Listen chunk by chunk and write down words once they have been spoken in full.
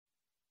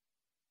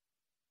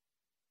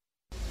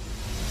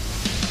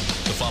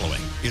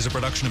is a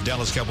production of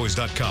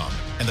DallasCowboys.com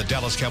and the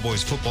Dallas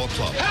Cowboys Football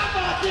Club.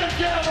 How about them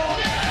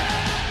Cowboys?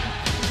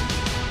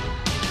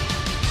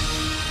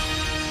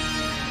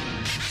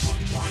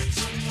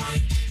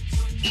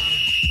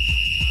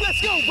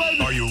 Let's go,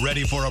 baby. Are you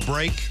ready for a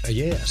break?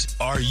 Yes.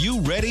 Are you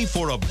ready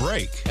for a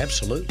break?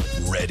 Absolutely.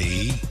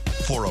 Ready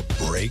for a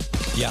break?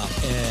 Yeah,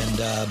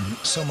 and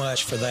so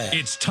much for that.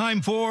 It's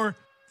time for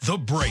The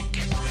Break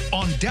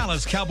on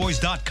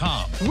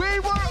DallasCowboys.com. We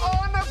were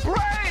on the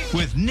break.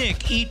 With Nick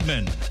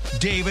Eatman,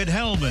 David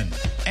Hellman,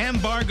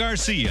 Ambar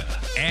Garcia,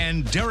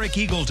 and Derek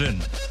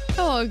Eagleton.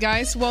 Hello,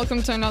 guys.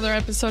 Welcome to another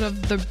episode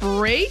of The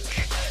Break.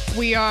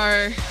 We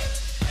are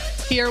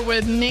here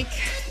with Nick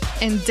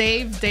and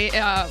Dave.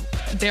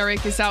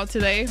 Derek is out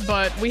today,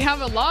 but we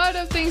have a lot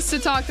of things to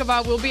talk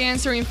about. We'll be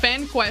answering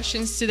fan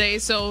questions today,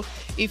 so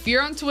if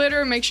you're on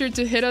Twitter, make sure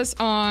to hit us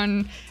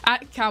on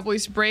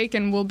 @CowboysBreak,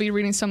 and we'll be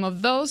reading some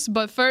of those.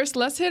 But first,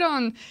 let's hit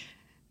on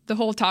the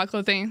whole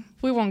taco thing.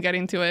 We won't get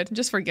into it.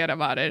 Just forget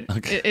about it.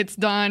 Okay. It's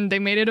done. They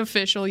made it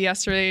official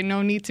yesterday.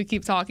 No need to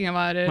keep talking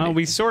about it. Well,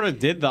 we sort of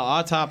did the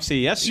autopsy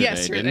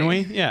yesterday, didn't we?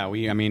 Yeah,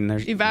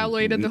 there's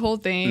evaluated the whole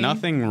thing.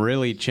 Nothing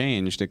really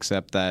changed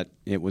except that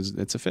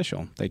it's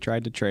official. They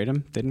tried to trade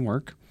him, didn't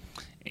work.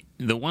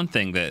 The one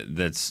thing that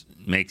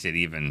makes it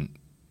even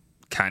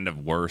kind of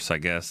worse, I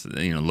guess,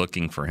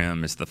 looking for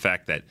him is the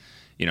fact that,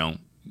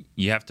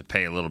 you have to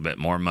pay a little bit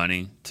more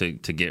money to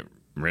get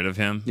rid of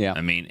him. Yeah.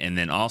 And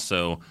then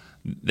also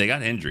they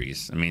got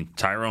injuries.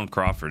 Tyrone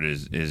Crawford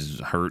is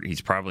hurt.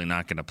 He's probably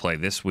not going to play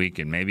this week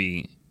and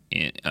maybe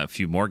in a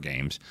few more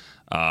games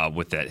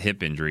with that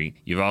hip injury.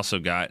 You've also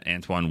got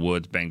Antwaun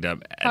Woods banged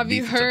up. Have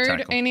you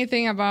heard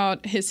anything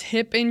about his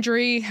hip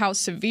injury, how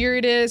severe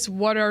it is?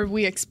 What are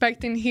we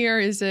expecting here?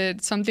 Is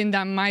it something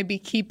that might be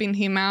keeping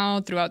him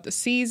out throughout the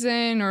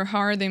season, or how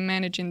are they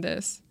managing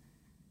this?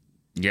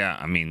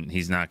 Yeah,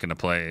 he's not going to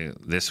play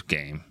this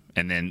game.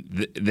 And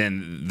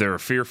then they're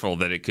fearful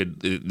that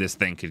this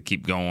thing could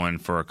keep going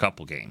for a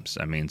couple games.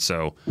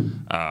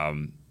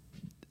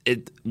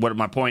 What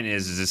my point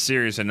is it's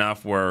serious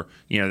enough where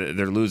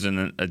they're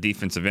losing a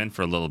defensive end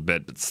for a little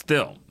bit, but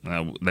still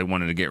they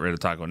wanted to get rid of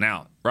Taco.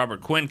 Now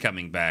Robert Quinn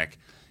coming back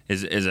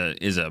is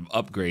a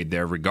upgrade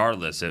there,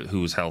 regardless of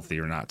who's healthy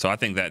or not. So I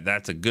think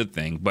that's a good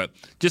thing. But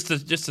just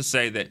to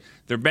say that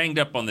they're banged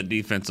up on the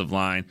defensive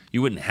line,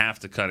 you wouldn't have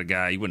to cut a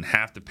guy, you wouldn't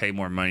have to pay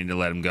more money to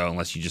let him go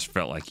unless you just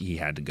felt like he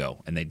had to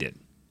go, and they did.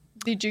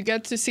 Did you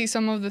get to see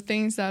some of the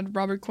things that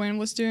Robert Quinn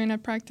was doing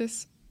at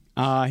practice?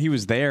 He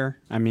was there.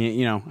 I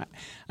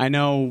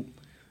know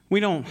we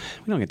don't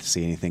get to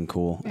see anything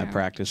cool at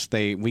practice.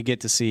 We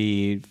get to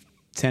see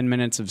 10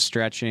 minutes of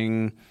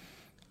stretching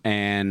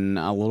and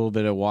a little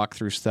bit of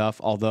walkthrough stuff,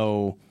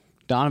 although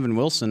Donovan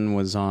Wilson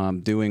was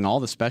doing all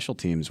the special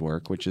teams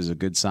work, which is a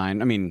good sign.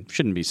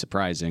 Shouldn't be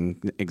surprising.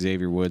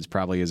 Xavier Woods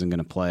probably isn't going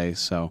to play,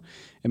 so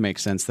it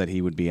makes sense that he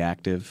would be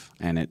active,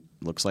 and it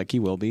looks like he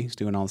will be. He's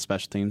doing all the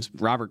special teams.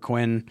 Robert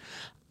Quinn,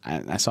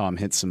 I saw him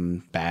hit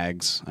some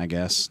bags, I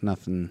guess.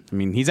 Nothing.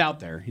 He's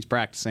out there. He's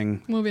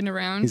practicing. Moving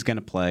around. He's going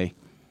to play.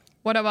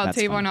 What about That's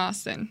Tavon fine.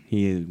 Austin?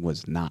 He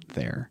was not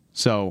there.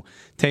 So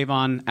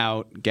Tavon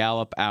out,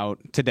 Gallup out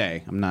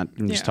today. I'm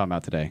just talking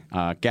about today.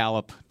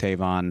 Gallup,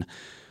 Tavon,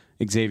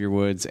 Xavier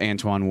Woods,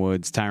 Antwaun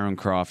Woods, Tyrone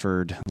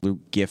Crawford, Luke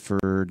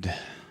Gifford.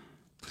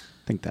 I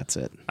think that's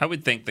it. I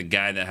would think the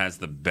guy that has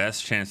the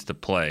best chance to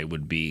play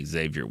would be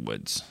Xavier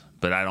Woods,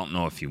 but I don't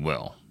know if he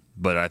will.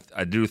 But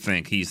I do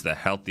think he's the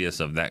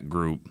healthiest of that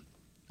group.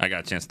 I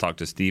got a chance to talk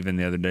to Steven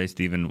the other day.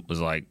 Steven was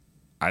like,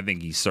 I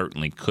think he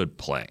certainly could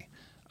play.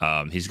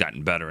 He's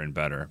gotten better and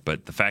better.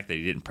 But the fact that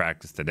he didn't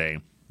practice today,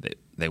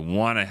 they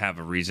want to have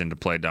a reason to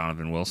play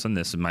Donovan Wilson.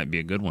 This might be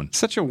a good one.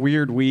 Such a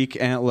weird week.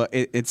 And look,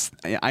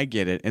 I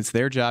get it. It's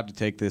their job to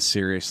take this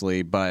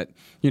seriously. But,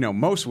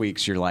 most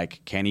weeks you're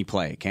like, can he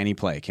play? Can he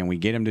play? Can we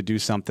get him to do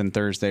something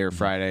Thursday or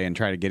Friday and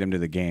try to get him to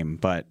the game?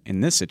 But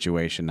in this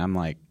situation, I'm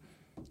like,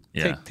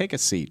 Take a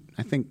seat.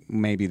 I think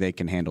maybe they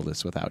can handle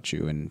this without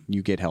you, and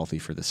you get healthy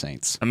for the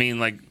Saints.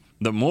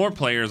 The more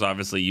players,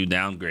 obviously, you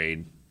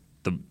downgrade,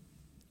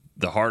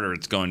 the harder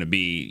it's going to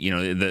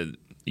be.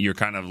 You're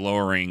kind of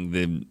lowering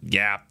the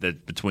gap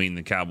that between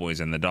the Cowboys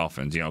and the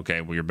Dolphins.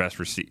 Your best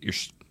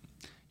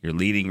your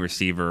leading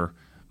receiver,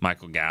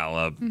 Michael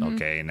Gallup. Mm-hmm.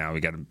 Okay, now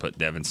we got to put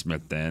Devin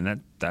Smith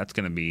in. That's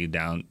going to be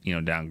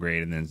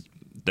downgrade, and then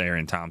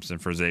Darian Thompson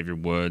for Xavier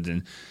Woods,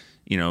 and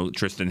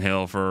Tristan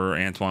Hill for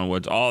Antwaun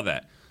Woods. All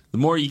that. The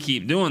more you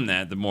keep doing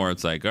that, the more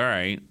it's like, all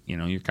right,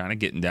 you're kind of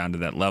getting down to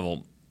that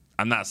level.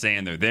 I'm not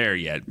saying they're there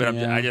yet, but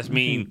I just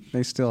mean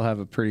they still have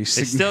a pretty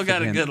significant. They still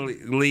got a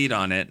good lead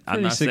on it.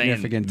 I'm not saying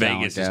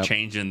Vegas is gap.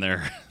 Changing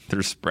their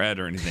spread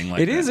or anything like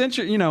that. It is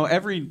interesting.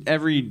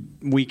 Every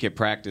week at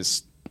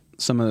practice,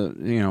 some of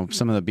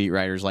the beat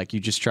writers, like,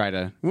 you just try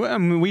to.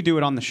 We do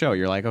it on the show.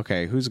 You're like,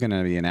 okay, who's going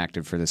to be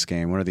inactive for this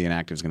game? What are the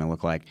inactives going to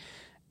look like?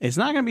 It's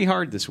not going to be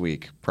hard this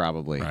week,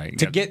 probably. Right.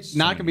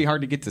 Not going to be hard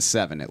to get to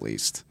 7 at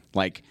least.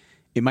 Like,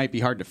 it might be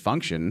hard to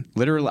function.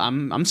 Literally,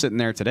 I'm sitting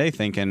there today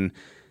thinking,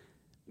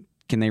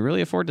 can they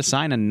really afford to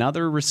sign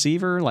another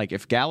receiver? Like,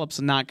 if Gallup's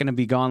not going to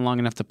be gone long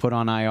enough to put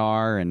on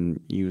IR, and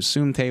you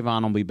assume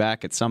Tavon will be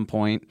back at some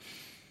point,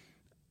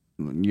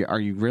 are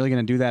you really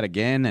going to do that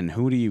again? And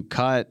who do you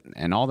cut?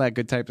 And all that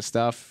good type of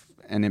stuff.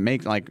 And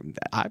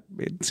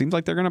it seems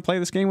like they're going to play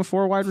this game with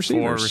 4 wide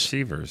receivers. 4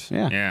 receivers.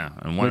 Yeah.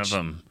 And one of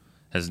them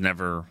has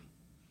never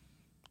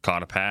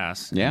caught a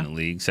pass in the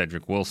league,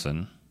 Cedric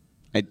Wilson.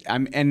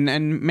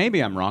 And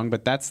maybe I'm wrong,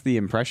 but that's the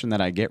impression that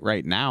I get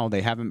right now.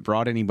 They haven't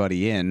brought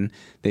anybody in.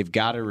 They've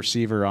got a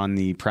receiver on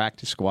the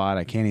practice squad.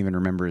 I can't even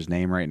remember his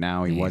name right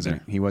now. He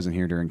wasn't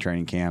here during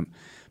training camp.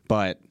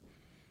 But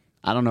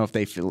I don't know if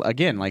they feel,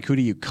 again, like, who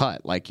do you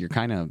cut? Like, you're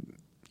kind of,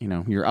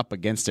 you're up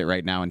against it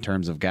right now in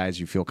terms of guys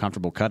you feel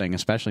comfortable cutting,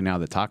 especially now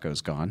that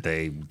Taco's gone.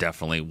 They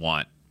definitely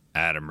want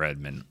Adam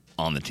Redmond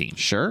on the team.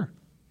 Sure.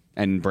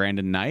 And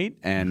Brandon Knight,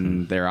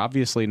 and they're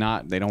obviously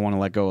not, they don't want to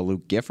let go of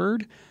Luke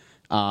Gifford.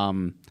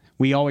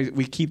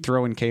 We keep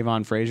throwing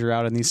Kayvon Frazier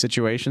out in these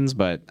situations,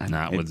 but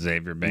not with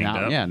Xavier banged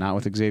up. Yeah, not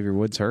with Xavier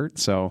Woods hurt.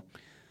 So,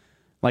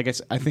 like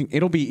I think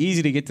it'll be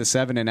easy to get to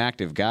 7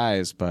 inactive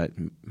guys, but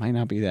it might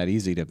not be that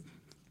easy to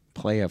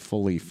play a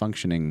fully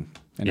functioning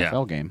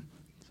NFL game.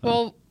 So.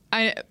 Well,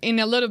 in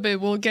a little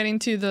bit, we'll get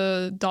into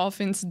the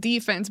Dolphins'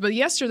 defense. But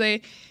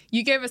yesterday,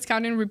 you gave a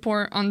scouting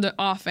report on the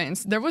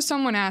offense. There was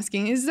someone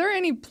asking, is there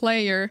any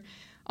player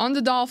on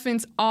the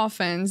Dolphins'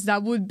 offense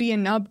that would be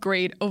an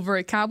upgrade over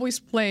a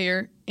Cowboys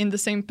player in the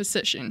same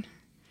position,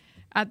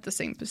 at the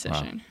same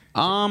position?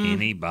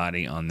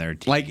 Anybody on their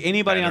team? Like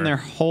anybody on their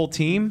whole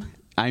team?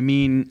 I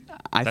mean,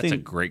 I think that's a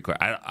great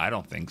question. I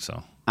don't think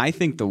so. I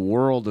think the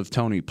world of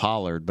Tony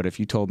Pollard, but if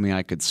you told me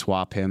I could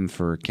swap him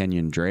for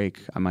Kenyon Drake,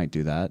 I might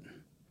do that.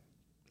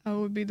 That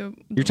would be the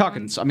You're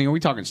talking. I mean, are we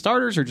talking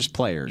starters or just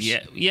players?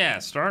 Yeah,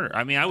 starter.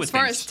 I mean, I would as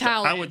far as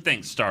talent, I would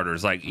think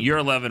starters, like your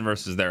 11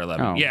 versus their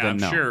 11. Oh, yeah,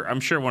 no.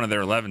 I'm sure one of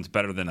their 11's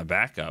better than a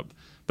backup.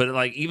 But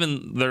like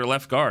even their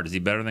left guard, is he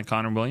better than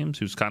Connor Williams,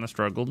 who's kind of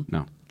struggled?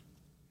 No.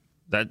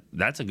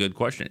 That's a good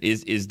question.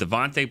 Is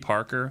Devontae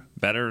Parker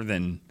better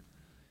than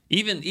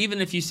even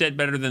if you said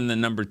better than the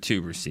number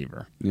 2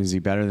 receiver? Is he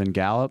better than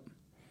Gallup?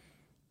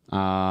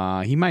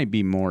 He might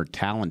be more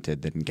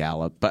talented than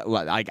Gallup, but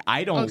like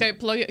I don't. Okay,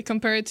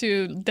 compare it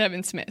to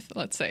Devin Smith,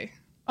 let's say.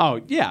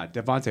 Oh yeah,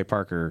 Devontae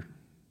Parker.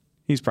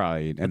 He's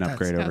probably an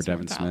upgrade over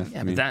Devin Smith.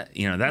 Yeah,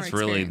 but that's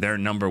really their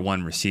number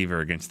 1 receiver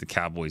against the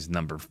Cowboys'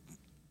 number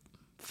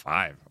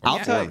 5. I'll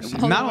tell you.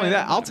 Not only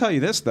that, I'll tell you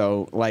this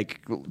though.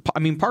 Like, I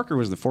mean, Parker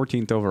was the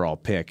 14th overall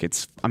pick.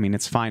 It's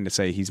fine to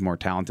say he's more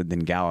talented than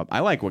Gallup. I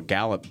like what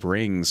Gallup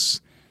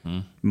brings.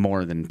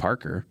 More than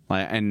Parker,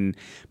 and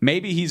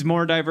maybe he's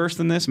more diverse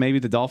than this. Maybe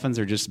the Dolphins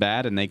are just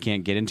bad and they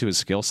can't get into his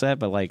skill set.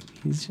 But like,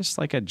 he's just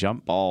like a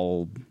jump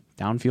ball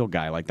downfield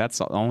guy. Like that's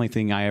the only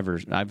thing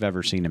I've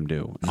ever seen him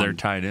do. Is their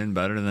tight end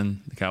better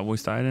than the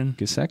Cowboys' tight end?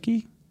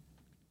 Gesicki?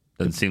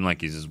 Doesn't seem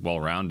like he's as well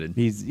rounded.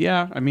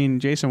 I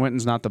mean, Jason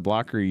Witten's not the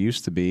blocker he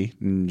used to be.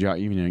 And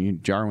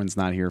Jarwin's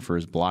not here for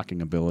his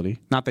blocking ability.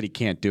 Not that he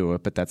can't do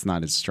it, but that's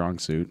not his strong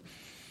suit.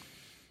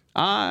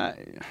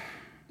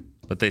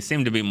 But they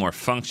seem to be more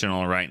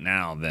functional right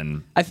now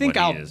than I think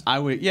what he is. I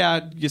would.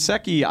 Yeah,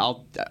 Gesicki,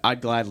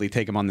 I'd gladly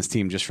take him on this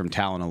team just from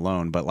talent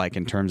alone. But like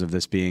in terms of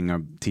this being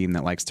a team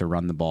that likes to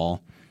run the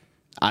ball,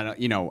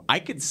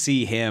 I could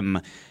see him.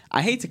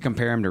 I hate to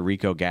compare him to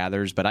Rico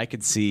Gathers, but I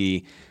could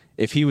see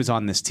if he was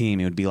on this team,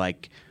 it would be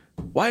like,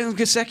 why isn't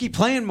Gesicki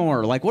playing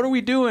more? Like, what are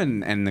we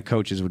doing? And the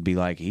coaches would be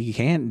like, he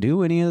can't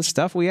do any of the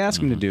stuff we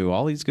ask him to do.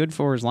 All he's good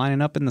for is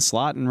lining up in the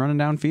slot and running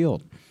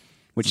downfield.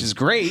 Which is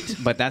great,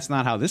 but that's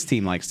not how this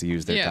team likes to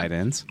use their tight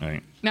ends.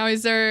 Right. Now,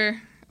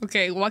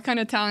 what kind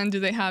of talent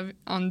do they have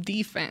on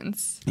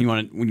defense?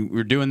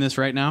 We're doing this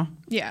right now?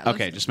 Yeah.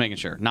 Okay, just making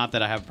sure. Not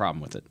that I have a problem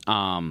with it.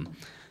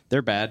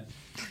 They're bad.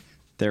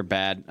 They're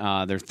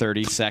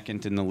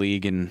 32nd in the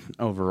league in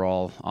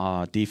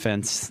overall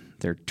defense.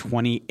 They're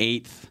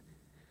 28th.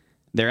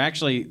 They're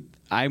actually,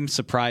 I'm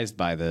surprised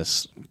by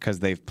this because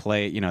they've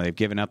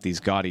given up these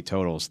gaudy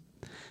totals.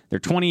 They're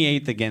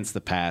 28th against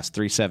the pass,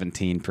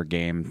 317 per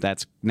game.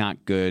 That's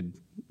not good.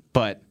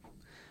 But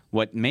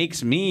what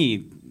makes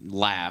me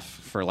laugh,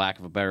 for lack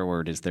of a better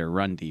word, is their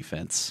run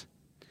defense.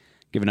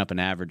 Giving up an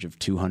average of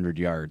 200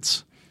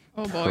 yards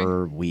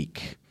per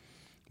week,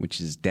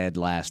 which is dead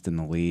last in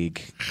the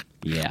league.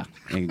 Yeah,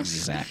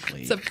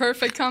 exactly. It's a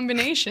perfect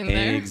combination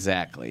there.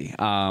 Exactly.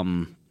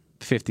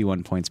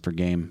 51 points per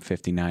game,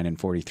 59 and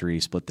 43,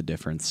 split the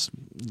difference.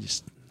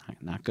 Just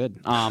not good.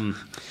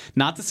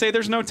 Not to say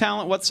there's no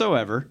talent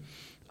whatsoever.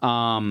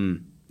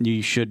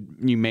 You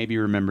maybe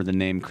remember the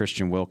name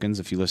Christian Wilkins.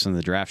 If you listen to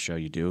the draft show,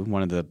 you do.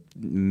 One of the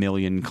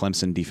million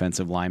Clemson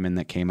defensive linemen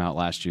that came out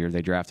last year.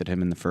 They drafted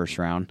him in the first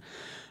round.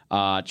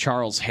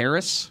 Charles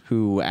Harris,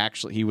 who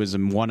actually he was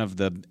one of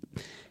the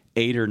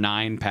 8 or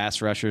 9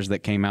 pass rushers that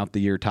came out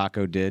the year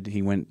Taco did.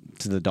 He went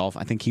to the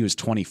Dolphins. I think he was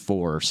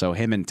 24. So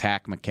him and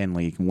Tack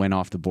McKinley went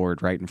off the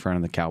board right in front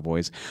of the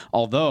Cowboys.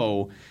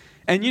 Although,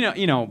 and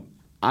you know.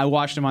 I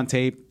watched him on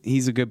tape.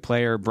 He's a good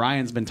player.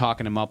 Brian's been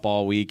talking him up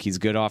all week. He's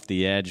good off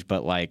the edge,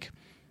 but like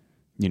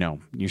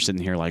you're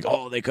sitting here like,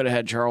 oh, they could have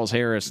had Charles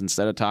Harris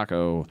instead of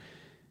Taco.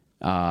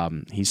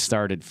 He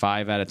started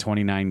 5 out of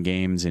 29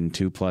 games in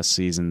 2+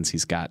 seasons.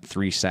 He's got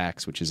 3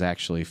 sacks, which is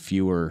actually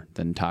fewer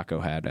than Taco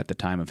had at the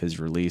time of his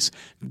release.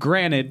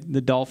 Granted,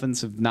 the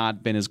Dolphins have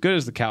not been as good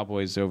as the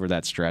Cowboys over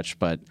that stretch,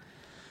 but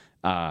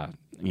I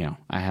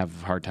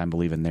have a hard time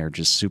believing they're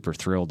just super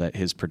thrilled at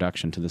his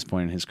production to this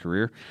point in his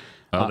career.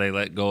 Well, they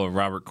let go of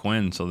Robert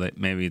Quinn, so that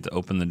maybe to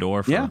open the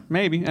door for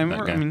maybe. I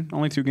that guy. mean,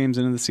 only 2 games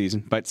into the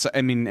season, but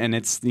and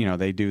it's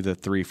they do the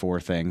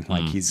 3-4 thing.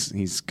 Like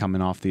he's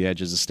coming off the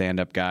edge as a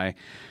stand-up guy.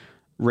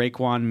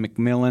 Raekwon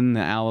McMillan, the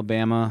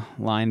Alabama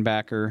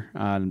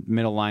linebacker,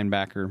 middle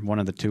linebacker, one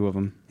of the 2 of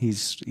them.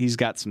 He's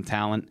got some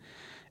talent,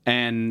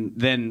 and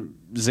then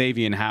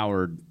Xavier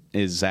Howard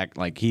is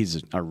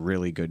he's a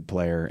really good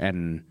player,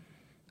 and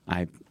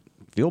I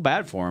feel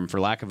bad for him, for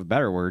lack of a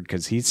better word,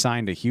 because he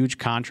signed a huge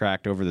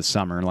contract over the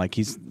summer. Like,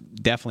 he's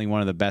definitely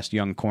one of the best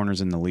young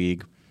corners in the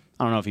league.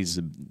 I don't know if he's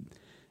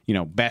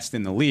best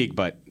in the league,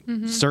 but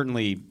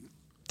certainly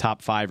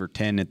top 5 or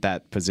 10 at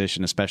that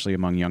position, especially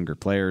among younger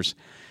players.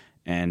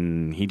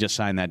 And he just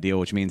signed that deal,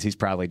 which means he's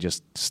probably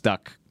just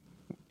stuck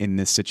in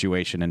this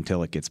situation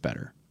until it gets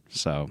better.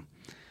 So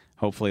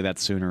hopefully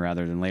that's sooner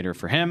rather than later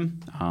for him.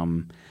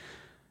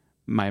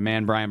 My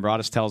man Brian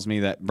Broaddus tells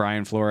me that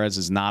Brian Flores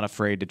is not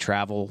afraid to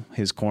travel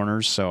his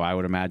corners, so I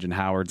would imagine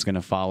Howard's going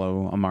to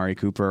follow Amari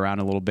Cooper around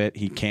a little bit.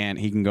 He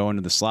can go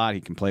into the slot.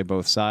 He can play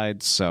both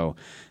sides, so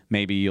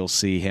maybe you'll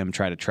see him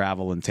try to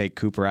travel and take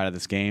Cooper out of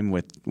this game,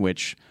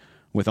 with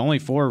only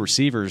 4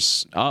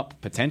 receivers up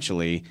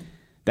potentially.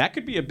 That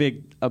could be a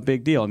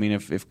big deal. I mean,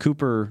 if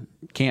Cooper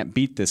can't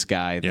beat this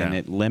guy, then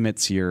it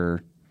limits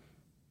your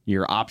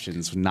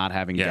options not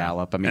having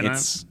Gallup. I mean,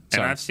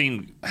 I've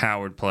seen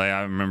Howard play.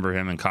 I remember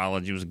him in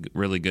college. He was a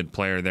really good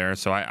player there,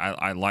 so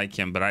I like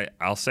him. But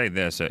I'll say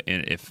this: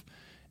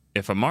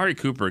 if Amari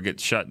Cooper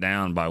gets shut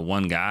down by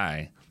one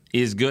guy,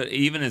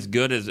 even as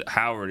good as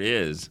Howard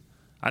is,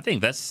 I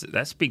think that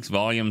speaks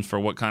volumes for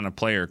what kind of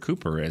player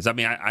Cooper is. I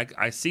mean,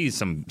 I see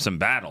some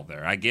battle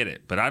there. I get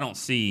it, but I don't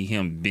see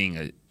him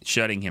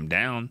shutting him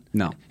down.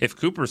 No. If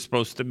Cooper's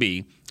supposed to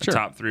be a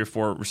top 3 or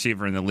 4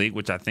 receiver in the league,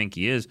 which I think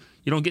he is,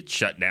 you don't get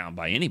shut down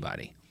by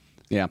anybody.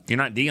 Yeah. You're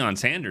not Deion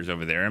Sanders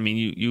over there. I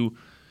mean,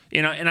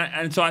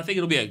 and so I think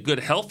it'll be a good,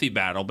 healthy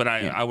battle, but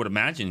I would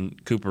imagine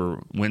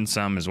Cooper wins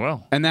some as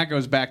well. And that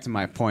goes back to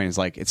my point, is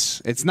like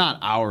it's not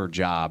our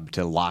job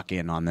to lock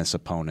in on this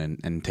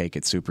opponent and take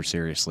it super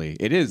seriously.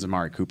 It is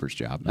Amari Cooper's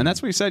job. And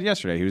that's what he said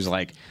yesterday. He was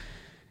like,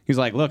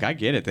 look, I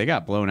get it. They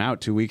got blown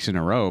out 2 weeks in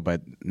a row,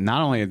 but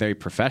not only are they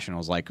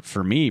professionals, like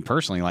for me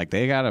personally, like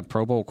they got a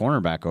Pro Bowl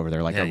cornerback over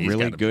there, like a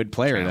really good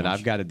player that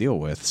I've got to deal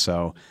with.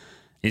 So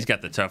he's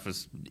got the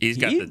toughest. He's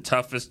got the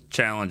toughest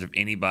challenge of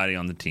anybody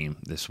on the team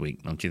this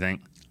week, don't you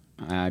think?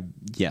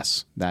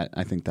 Yes,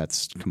 I think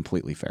that's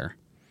completely fair.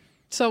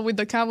 So with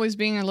the Cowboys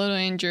being a little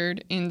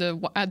injured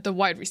at the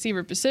wide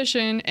receiver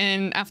position,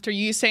 and after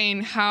you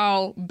saying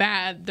how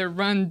bad the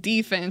run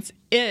defense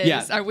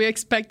is, are we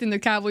expecting the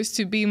Cowboys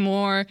to be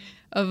more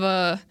of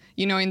a,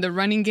 in the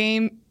running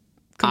game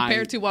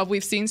compared to what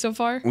we've seen so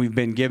far? We've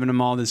been giving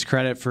them all this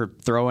credit for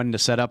throwing to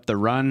set up the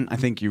run. I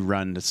think you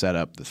run to set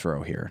up the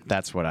throw here.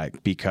 That's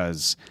what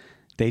because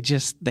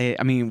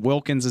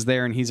Wilkins is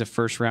there and he's a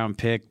first-round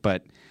pick,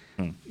 but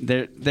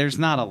there's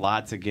not a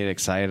lot to get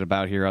excited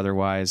about here.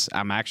 Otherwise,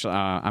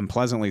 I'm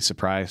pleasantly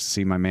surprised to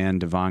see my man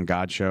Devon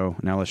Godchaux,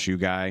 an LSU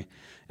guy,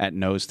 at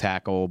nose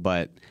tackle.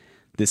 But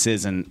this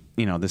isn't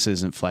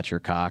Fletcher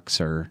Cox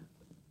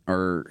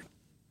or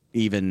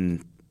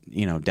even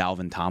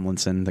Dalvin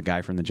Tomlinson, the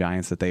guy from the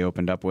Giants that they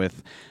opened up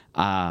with,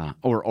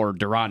 or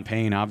Daron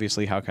Payne.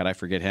 Obviously, how could I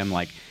forget him?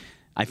 Like,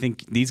 I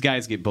think these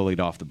guys get bullied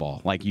off the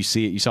ball. Like you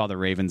saw the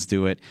Ravens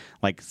do it.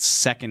 Like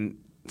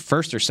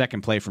first or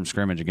second play from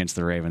scrimmage against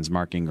the Ravens,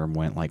 Mark Ingram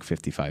went like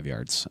 55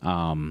 yards.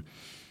 And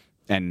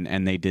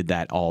they did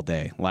that all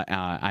day.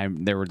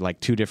 There were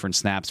like 2 different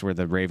snaps where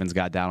the Ravens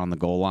got down on the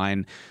goal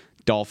line.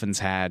 Dolphins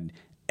had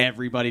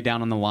everybody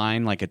down on the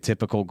line, like a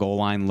typical goal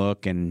line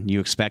look, and you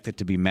expect it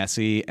to be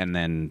messy, and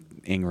then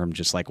Ingram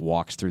just like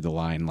walks through the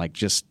line, like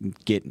just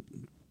get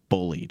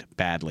bullied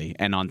badly.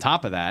 And on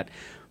top of that,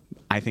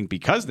 I think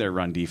because their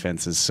run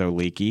defense is so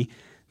leaky,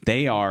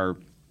 they are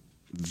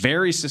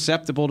very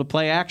susceptible to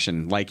play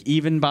action. Like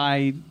even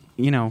play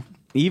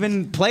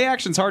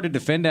action's hard to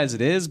defend as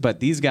it is, but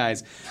these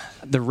guys,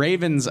 the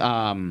Ravens,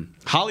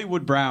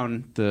 Hollywood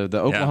Brown, the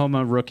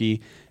Oklahoma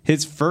rookie,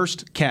 his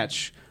first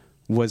catch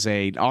was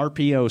a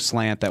RPO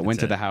slant that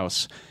went to the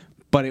house,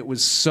 but it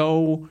was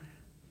so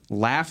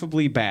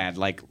laughably bad.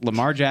 Like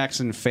Lamar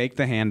Jackson faked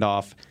the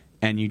handoff,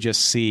 and you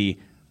just see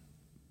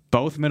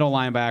both middle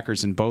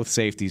linebackers and both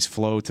safeties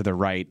flow to the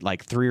right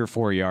like 3 or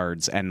 4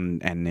 yards,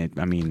 and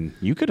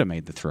you could have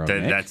made the throw.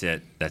 That's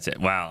it.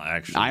 Wow,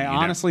 actually, I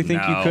honestly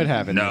think you could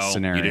have in this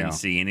scenario. You didn't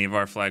see any of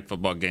our flag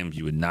football games.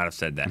 You would not have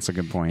said that. That's a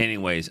good point.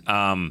 Anyways,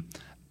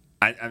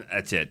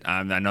 that's it.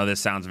 I know this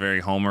sounds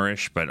very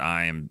homerish, but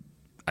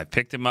I I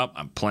picked him up.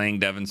 I'm playing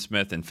Devin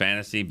Smith in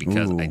fantasy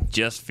because I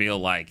just feel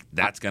like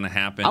that's going to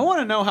happen. I want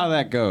to know how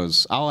that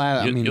goes.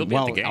 You'll be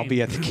at the game. I'll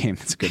be at the game.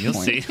 That's a good You'll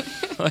point. see.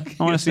 I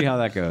want to see how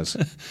that goes.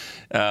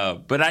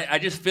 But I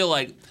just feel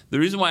like the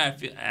reason why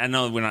I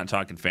know we're not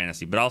talking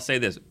fantasy, but I'll say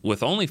this: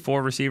 with only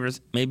 4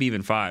 receivers, maybe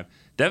even 5,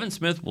 Devin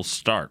Smith will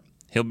start.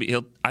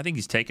 I think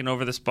he's taken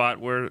over the spot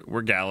where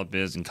Gallup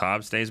is, and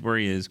Cobb stays where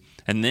he is.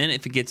 And then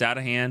if it gets out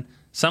of hand,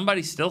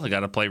 somebody's still got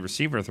to play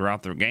receiver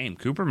throughout the game.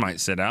 Cooper might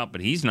sit out,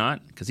 but he's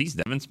not because he's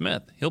Devin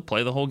Smith. He'll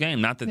play the whole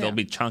game. Not that they'll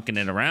be chunking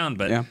it around,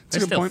 but they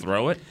still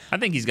throw it. I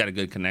think he's got a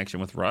good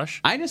connection with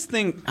Rush. I just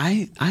think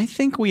I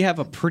think we have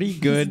a pretty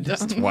good.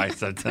 That's why I've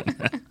done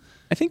that.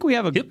 I think we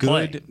have a He'll good.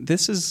 play.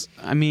 This is.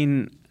 I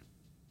mean,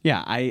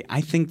 yeah. I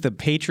think the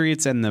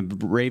Patriots and the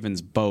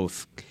Ravens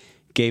both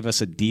gave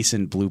us a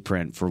decent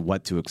blueprint for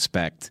what to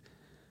expect.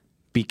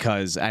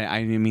 Because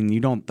I mean, you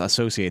don't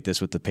associate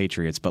this with the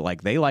Patriots, but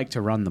like they like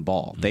to run the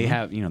ball. They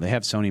have they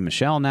have Sony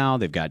Michel now.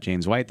 They've got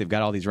James White. They've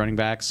got all these running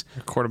backs.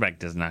 Their quarterback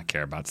does not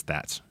care about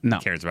stats. No.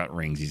 He cares about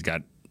rings. He's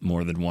got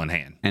more than one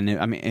hand. And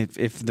I mean,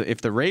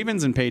 if the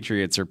Ravens and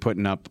Patriots are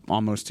putting up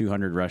almost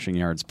 200 rushing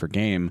yards per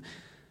game,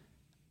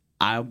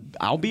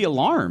 I'll be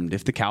alarmed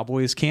if the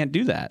Cowboys can't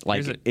do that.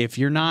 Like if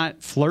you're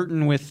not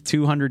flirting with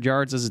 200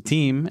 yards as a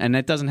team, and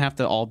it doesn't have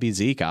to all be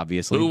Zeke,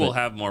 obviously. Who will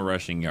have more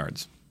rushing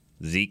yards,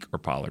 Zeke or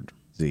Pollard?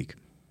 Zeke,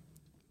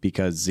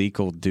 because Zeke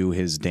will do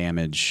his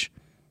damage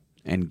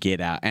and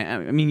get out.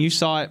 And, I mean, you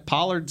saw it.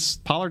 Pollard's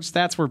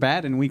stats were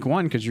bad in week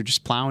 1 because you're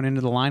just plowing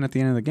into the line at the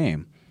end of the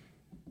game.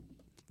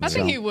 I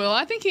think he will.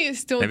 I think he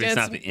still Maybe it's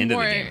gets not the end of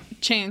the more game.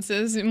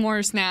 chances,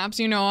 more snaps.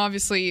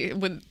 Obviously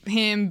with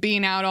him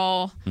being out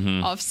all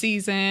off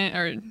season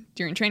or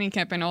during training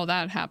camp and all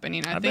that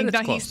happening, I bet think it's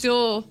that he close.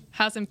 still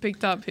hasn't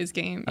picked up his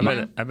game.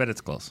 I bet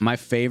it's close. My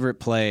favorite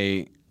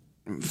play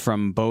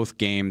from both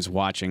games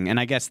watching, and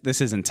I guess this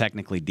isn't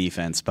technically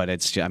defense, but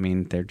it's I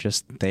mean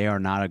they are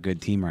not a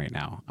good team right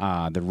now.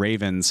 The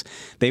Ravens,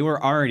 they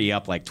were already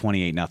up like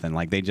 28-0.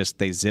 Like they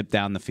zipped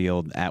down the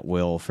field at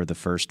will for the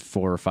first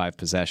 4 or 5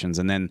 possessions,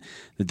 and then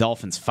the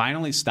Dolphins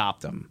finally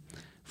stopped them.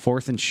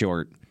 4th and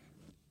short.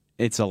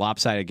 It's a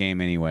lopsided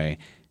game anyway,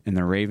 and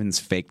the Ravens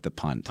faked the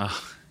punt.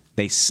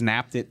 They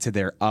snapped it to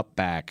their up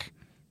back.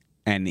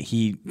 And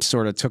he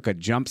sort of took a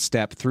jump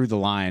step through the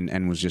line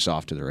and was just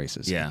off to the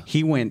races. Yeah.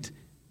 He went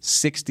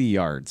 60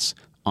 yards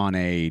on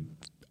a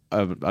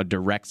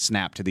direct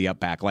snap to the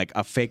up back, like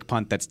a fake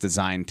punt that's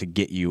designed to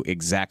get you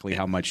exactly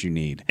how much you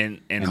need.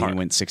 And he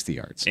went 60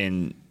 yards.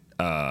 And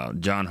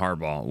John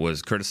Harbaugh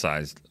was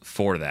criticized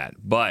for that.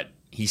 But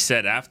he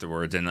said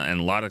afterwards, and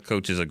a lot of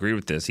coaches agree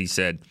with this, he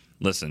said,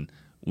 listen,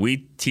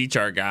 we teach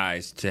our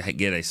guys to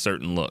get a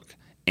certain look,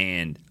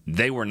 and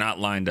they were not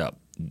lined up.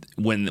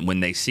 When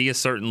they see a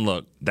certain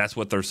look, that's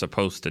what they're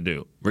supposed to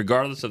do,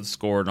 regardless of the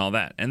score and all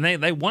that. And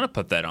they want to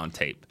put that on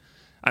tape.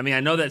 I mean, I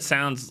know that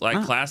sounds like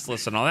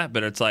classless and all that,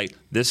 but it's like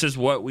this is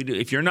what we do.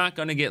 If you're not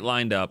going to get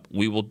lined up,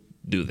 we will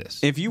do this.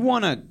 If you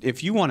want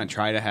to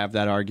try to have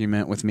that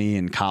argument with me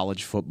in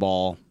college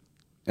football,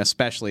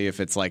 especially if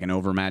it's like an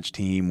overmatched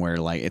team where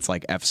like it's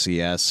like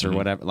FCS or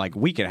whatever, like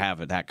we could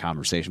have that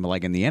conversation. But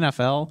like in the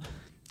NFL,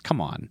 come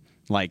on,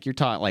 like you're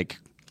talking like.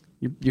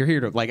 You're here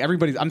to like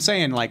everybody. I'm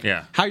saying like,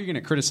 how are you going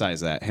to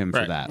criticize him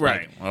for that?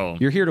 Right. Like, well,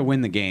 you're here to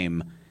win the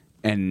game,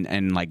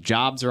 and like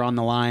jobs are on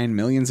the line,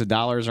 millions of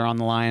dollars are on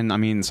the line. I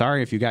mean,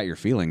 sorry if you got your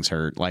feelings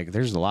hurt. Like,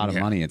 there's a lot of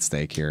money at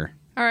stake here.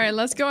 All right,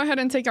 let's go ahead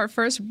and take our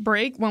first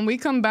break. When we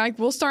come back,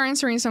 we'll start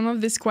answering some of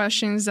these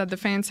questions that the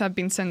fans have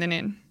been sending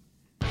in.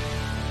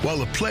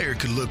 While a player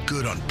could look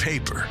good on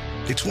paper,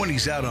 it's when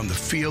he's out on the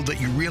field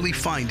that you really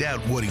find out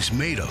what he's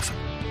made of.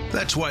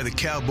 That's why the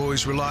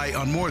Cowboys rely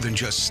on more than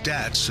just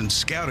stats and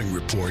scouting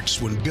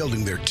reports when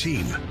building their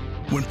team.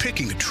 When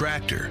picking a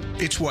tractor,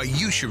 it's why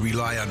you should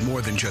rely on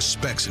more than just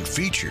specs and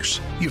features.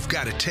 You've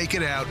got to take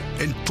it out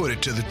and put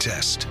it to the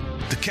test.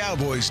 The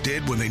Cowboys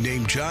did when they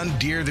named John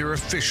Deere their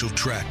official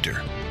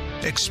tractor.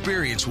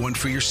 Experience one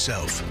for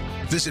yourself.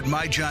 Visit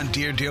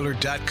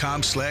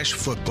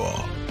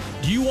myjohndeeredealer.com/football.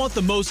 Do you want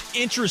the most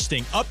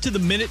interesting,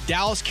 up-to-the-minute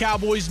Dallas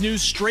Cowboys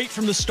news straight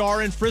from the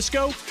Star in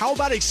Frisco? How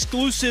about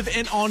exclusive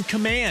and on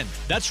command?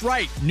 That's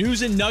right,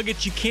 news and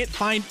nuggets you can't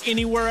find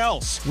anywhere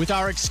else. With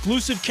our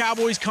exclusive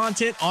Cowboys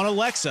content on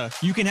Alexa,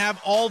 you can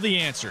have all the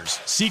answers,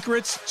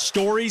 secrets,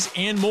 stories,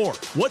 and more.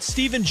 What's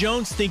Stephen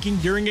Jones thinking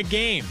during a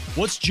game?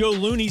 What's Joe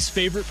Looney's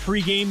favorite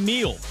pregame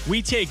meal?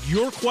 We take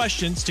your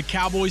questions to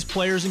Cowboys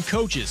players and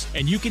coaches,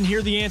 and you can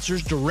hear the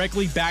answers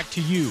directly back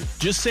to you.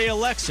 Just say,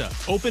 Alexa,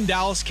 open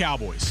Dallas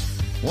Cowboys.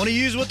 Want to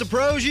use what the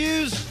pros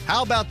use?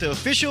 How about the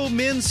official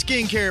men's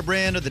skincare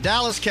brand of the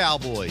Dallas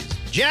Cowboys?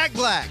 Jack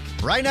Black.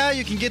 Right now,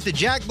 you can get the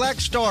Jack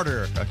Black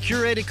Starter, a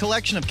curated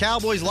collection of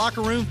Cowboys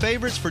locker room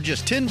favorites for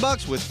just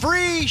 $10 with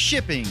free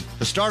shipping.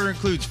 The starter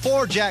includes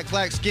 4 Jack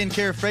Black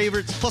skincare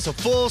favorites, plus a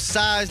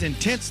full-sized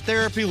intense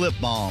therapy lip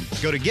balm.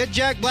 Go to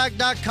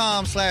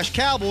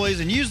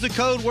getjackblack.com/Cowboys and use the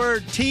code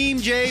word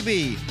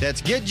TEAMJB.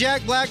 That's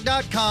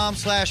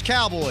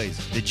getjackblack.com/Cowboys.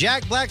 The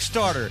Jack Black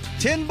Starter,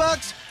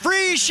 $10,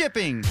 free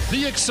shipping.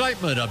 The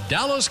excitement of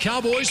Dallas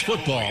Cowboys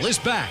football is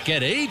back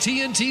at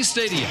AT&T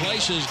Stadium. The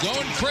place is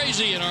going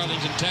crazy in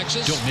Arlington, Texas.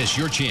 Don't miss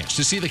your chance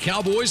to see the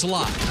Cowboys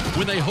live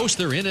when they host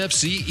their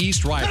NFC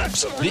East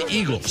rivals, the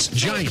Eagles,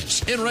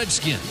 Giants, and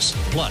Redskins,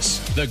 plus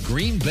the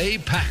Green Bay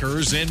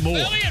Packers and more.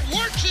 Elliott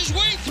works his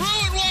way through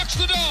and walks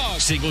the dog.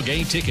 Single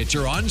game tickets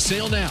are on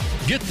sale now.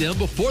 Get them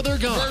before they're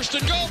gone. First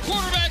and goal,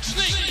 quarterback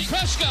sneak.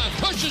 Prescott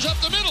pushes up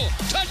the middle.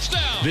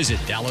 Touchdown. Visit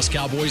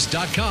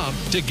DallasCowboys.com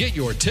to get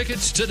your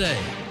tickets today.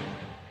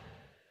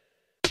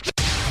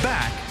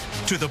 Back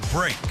to the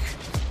break.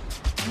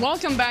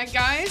 Welcome back,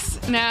 guys.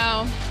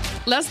 Now,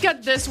 let's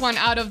get this one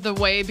out of the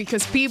way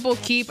because people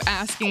keep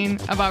asking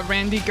about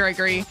Randy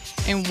Gregory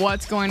and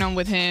what's going on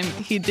with him.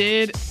 He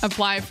did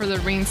apply for the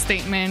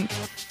reinstatement.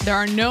 There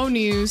are no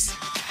news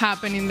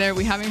happening there.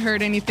 We haven't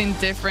heard anything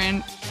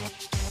different.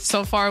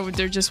 So far,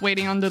 they're just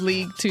waiting on the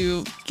league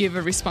to give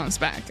a response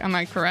back. Am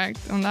I correct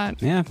on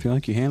that? Yeah, I feel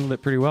like you handled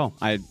it pretty well.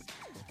 I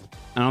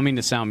don't mean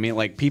to sound mean.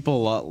 Like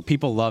people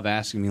love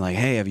asking me, like,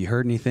 "Hey, have you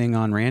heard anything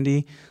on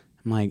Randy?"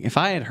 I'm like, if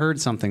I had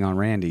heard something on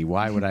Randy,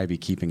 why would I be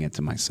keeping it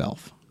to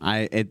myself?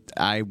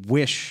 I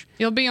wish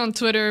you'll be on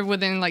Twitter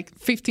within like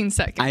 15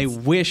 seconds. I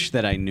wish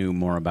that I knew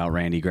more about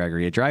Randy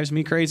Gregory. It drives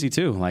me crazy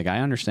too. Like I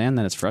understand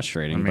that it's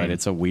frustrating, but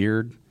it's a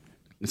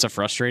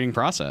frustrating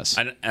process.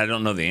 I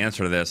don't know the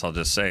answer to this. I'll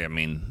just say,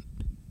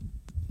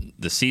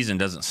 the season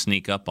doesn't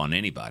sneak up on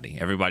anybody.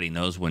 Everybody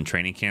knows when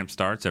training camp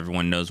starts.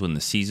 Everyone knows when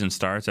the season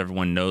starts.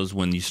 Everyone knows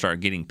when you start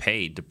getting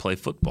paid to play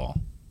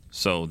football.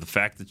 So the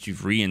fact that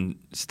you've you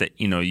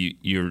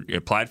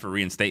applied for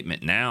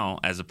reinstatement now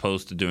as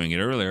opposed to doing it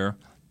earlier,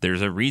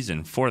 there's a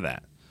reason for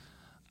that.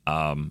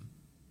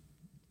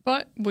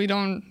 But we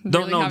don't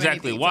know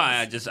exactly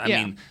why.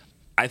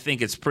 I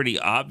think it's pretty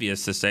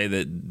obvious to say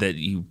that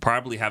you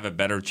probably have a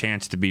better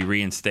chance to be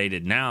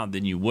reinstated now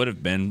than you would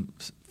have been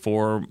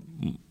 4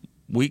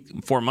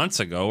 months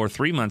ago or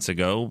 3 months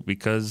ago,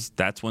 because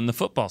that's when the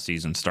football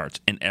season starts,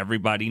 and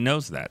everybody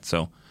knows that.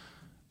 So,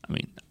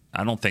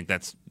 I don't think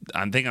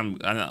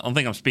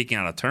I'm speaking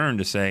out of turn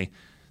to say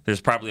there's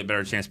probably a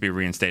better chance to be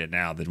reinstated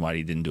now than why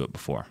he didn't do it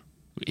before.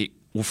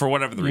 For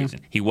whatever the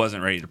reason, he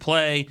wasn't ready to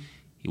play.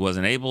 He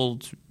wasn't able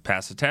to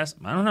pass the test.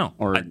 I don't know.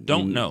 Or I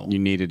don't know. You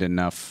needed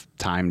enough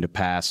time to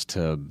pass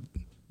to.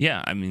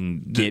 Yeah,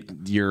 get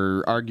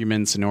your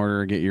arguments in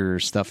order, get your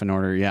stuff in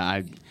order.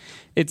 Yeah,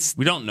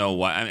 we don't know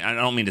why. I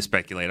don't mean to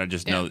speculate. I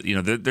just know,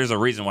 there's a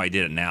reason why he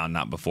did it now and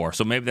not before.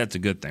 So maybe that's a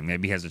good thing.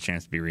 Maybe he has a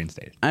chance to be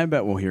reinstated. I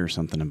bet we'll hear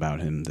something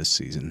about him this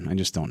season. I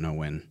just don't know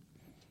when.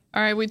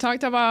 All right, we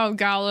talked about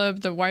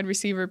Gallup, the wide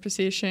receiver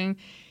position.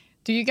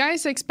 Do you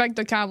guys expect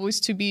the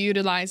Cowboys to be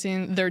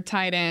utilizing their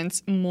tight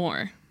ends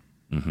more?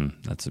 Mm-hmm.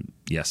 That's a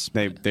yes.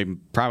 They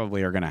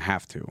probably are going to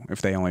have to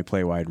if they only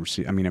play wide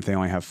receiver. If they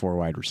only have 4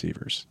 wide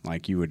receivers,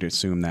 like you would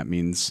assume that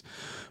means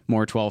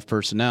more 12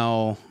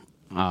 personnel,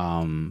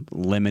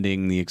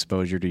 limiting the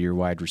exposure to your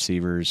wide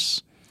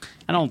receivers.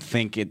 I don't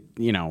think it.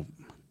 I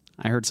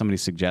heard somebody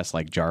suggest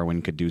like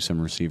Jarwin could do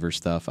some receiver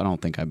stuff. I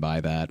don't think I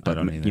buy that. But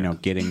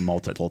getting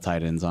multiple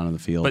tight ends onto the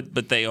field.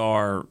 But they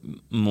are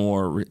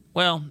more.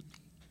 Well,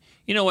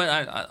 you know what?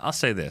 I'll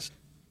say this: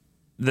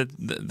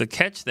 the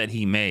catch that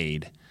he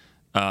made.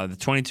 The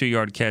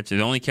 22-yard catch,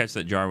 the only catch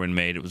that Jarwin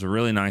made, it was a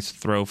really nice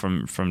throw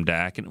from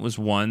Dak, and it was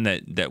one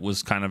that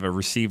was kind of a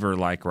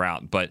receiver-like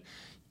route. But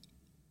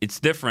it's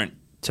different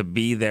to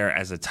be there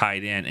as a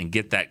tight end and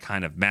get that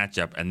kind of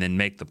matchup and then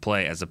make the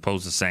play as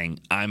opposed to saying,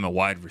 I'm a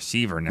wide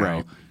receiver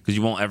now, because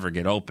you won't ever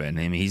get open.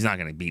 He's not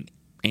going to beat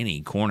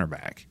any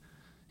cornerback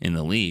in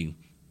the league.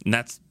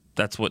 And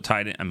that's what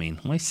tight end. When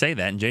I say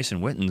that, and Jason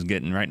Witten's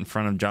getting right in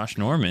front of Josh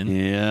Norman.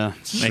 Yeah,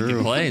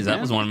 making plays.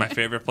 That was one of my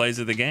favorite plays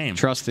of the game.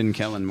 Trust in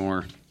Kellen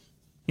Moore.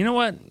 You know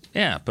what?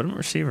 Yeah, put him at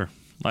receiver.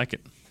 Like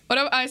it.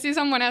 But I see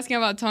someone asking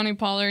about Tony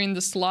Pollard in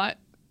the slot.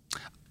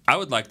 I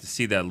would like to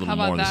see that a little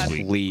more this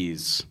week.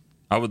 Please.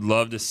 I would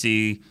love to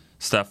see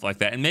stuff like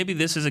that. And maybe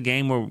this is a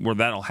game where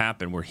that'll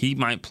happen, where he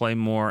might play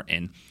more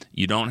and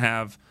you don't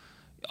have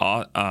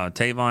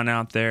Tavon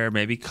out there.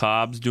 Maybe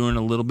Cobb's doing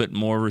a little bit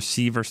more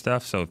receiver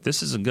stuff. So if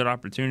this is a good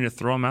opportunity to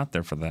throw him out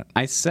there for that.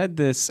 I said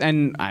this,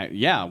 and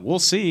we'll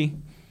see.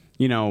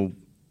 Are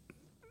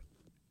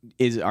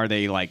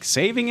they like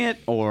saving it,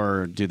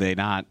 or do they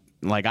not?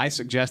 Like I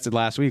suggested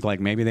last week, like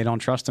maybe they don't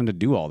trust him to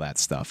do all that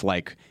stuff.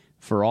 Like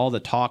for all the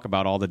talk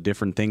about all the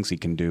different things he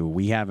can do,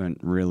 we haven't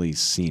really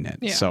seen it.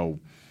 Yeah. So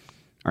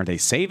are they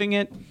saving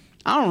it?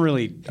 I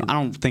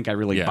don't think I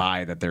really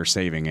buy that they're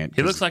saving it.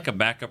 He looks like a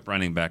backup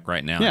running back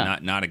right now,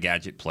 not a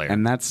gadget player.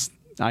 And it's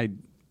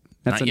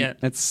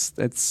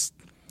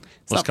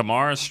Was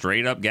Kamara a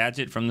straight-up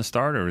gadget from the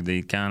start, or did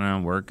he kind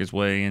of work his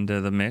way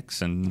into the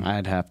mix? And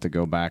I'd have to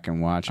go back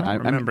and watch. I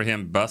don't remember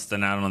him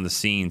busting out on the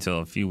scene until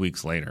a few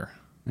weeks later.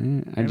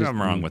 Maybe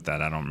I'm wrong with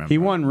that. I don't remember. He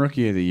won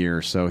Rookie of the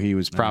Year, so he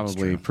was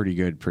probably pretty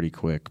good pretty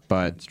quick.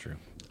 But that's true.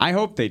 I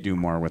hope they do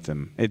more with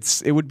him.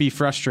 It would be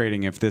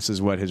frustrating if this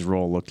is what his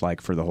role looked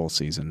like for the whole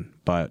season,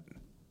 but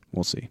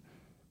we'll see.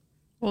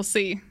 We'll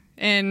see.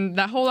 And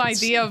that whole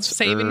idea of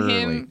saving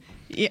him,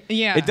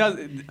 yeah, it does.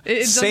 It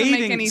doesn't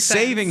make any sense.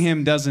 Saving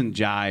him doesn't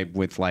jive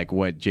with like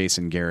what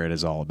Jason Garrett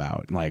is all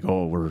about. Like,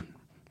 oh, we're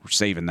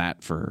saving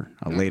that for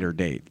a later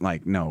date.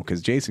 Like, no,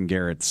 because Jason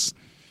Garrett's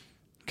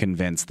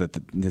convinced that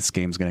this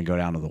game's going to go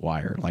down to the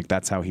wire. Like,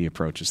 that's how he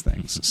approaches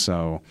things.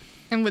 So,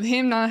 and with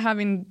him not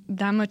having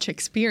that much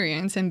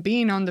experience and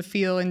being on the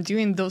field and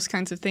doing those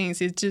kinds of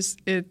things,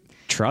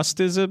 trust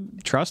is a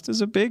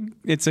big.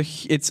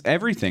 It's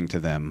everything to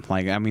them.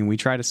 Like, I mean, we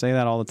try to say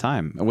that all the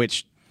time.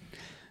 Which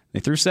they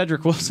threw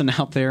Cedric Wilson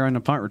out there on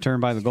a punt return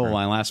by the goal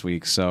line last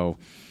week. So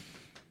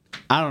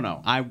I don't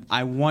know.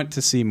 I want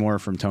to see more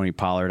from Tony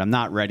Pollard. I'm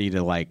not ready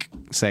to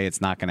say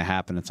it's not going to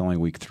happen. It's only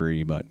week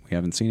 3, but we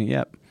haven't seen it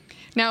yet.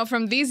 Now,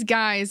 from these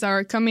guys that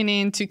are coming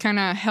in to kind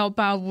of help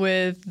out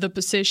with the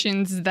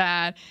positions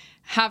that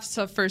have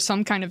suffered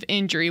some kind of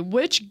injury,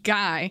 which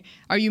guy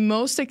are you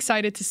most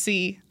excited to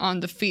see on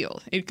the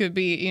field? It could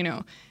be,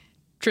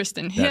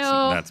 Tristan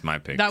Hill. That's my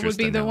pick. That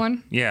Tristan would be the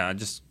one? Yeah,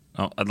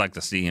 I'd like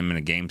to see him in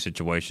a game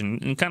situation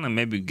and kind of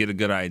maybe get a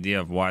good idea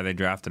of why they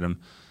drafted him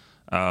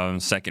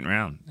second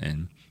round.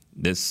 And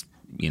this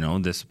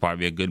will probably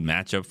be a good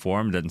matchup for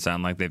him. It doesn't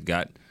sound like they've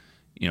got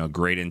a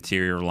great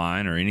interior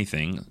line or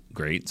anything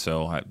great.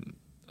 So,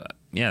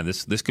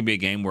 this could be a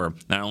game where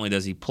not only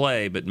does he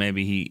play, but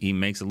maybe he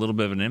makes a little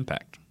bit of an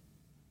impact.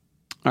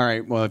 All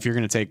right. Well, if you're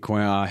going to take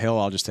Hill,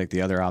 I'll just take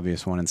the other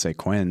obvious one and say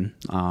Quinn.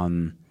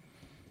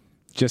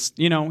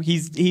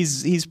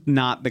 He's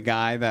not the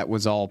guy that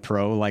was all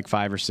pro like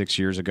 5 or 6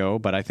 years ago,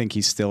 but I think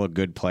he's still a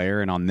good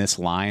player. And on this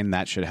line,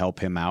 that should help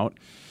him out.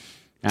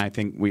 And I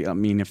think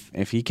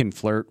if he can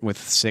flirt with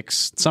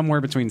somewhere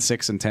between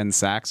 6 and 10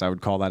 sacks, I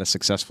would call that a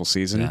successful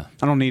season. Yeah.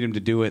 I don't need him to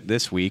do it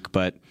this week,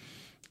 but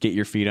get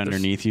your feet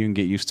underneath you and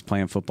get used to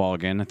playing football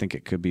again. I think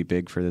it could be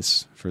big for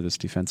this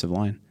defensive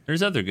line.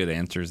 There's other good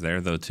answers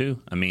there, though,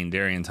 too. I mean,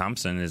 Darian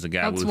Thompson is a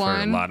guy we've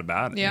heard a lot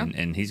about,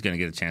 and he's going to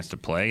get a chance to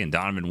play. And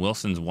Donovan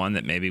Wilson's one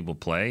that maybe will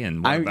play.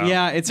 And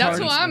that's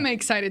what I'm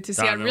excited to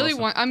see. I really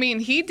want. I mean,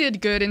 he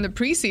did good in the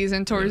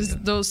preseason towards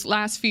those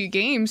last few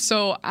games,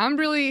 so I'm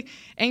really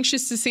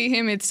anxious to see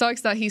him. It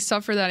sucks that he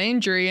suffered that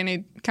injury, and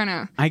it kind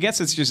of. I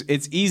guess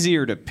it's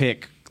easier to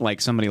pick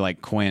somebody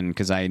like Quinn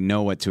because I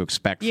know what to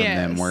expect from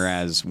them.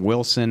 Whereas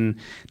Wilson,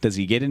 does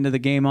he get into the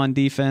game on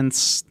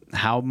defense?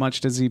 How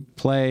much does he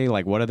play?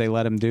 What do they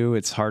let him do?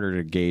 It's harder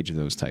to gauge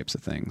those types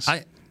of things.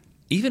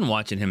 Even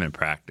watching him in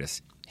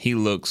practice, he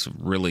looks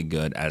really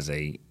good as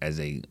a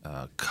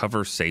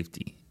cover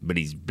safety. But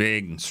he's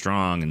big and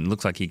strong and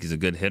looks like he's a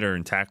good hitter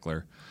and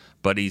tackler.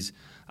 But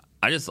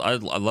I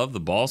love the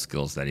ball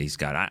skills that he's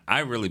got. I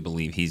really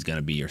believe he's going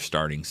to be your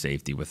starting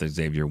safety with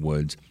Xavier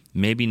Woods.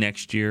 Maybe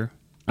next year.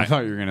 I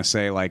thought you were going to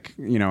say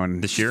in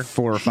this year?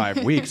 4 or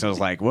 5 weeks. I was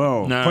like,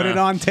 whoa, put it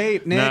on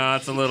tape, Nick. No,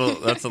 that's a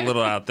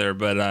little out there,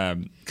 but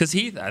because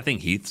I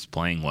think Heath's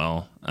playing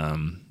well,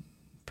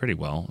 pretty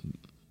well.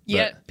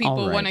 Yet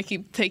people want to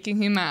keep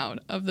taking him out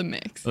of the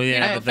mix. Well,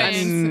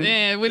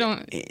 yeah, we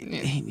don't.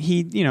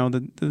 He,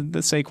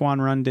 the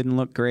Saquon run didn't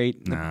look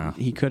great. No,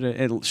 he could have.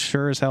 It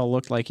sure as hell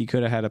looked like he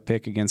could have had a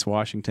pick against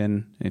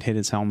Washington. It hit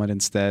his helmet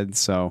instead.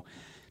 So,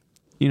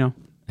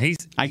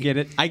 I get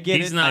it. I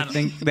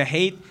think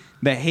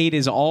the hate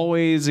is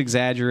always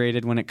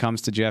exaggerated when it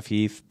comes to Jeff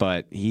Heath,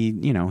 but he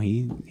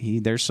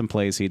there's some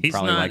plays he's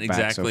probably like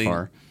back so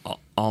far.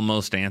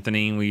 Almost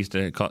Anthony. We used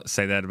to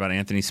say that about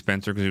Anthony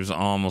Spencer because he was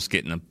almost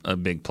getting a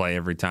big play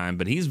every time.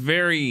 But he's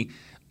very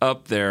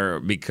up there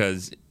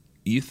because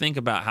you think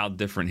about how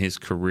different his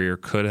career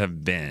could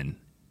have been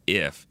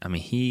if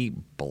he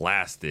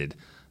blasted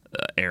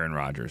Aaron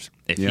Rodgers.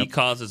 If he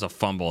causes a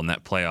fumble in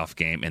that playoff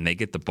game and they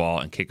get the ball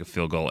and kick a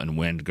field goal and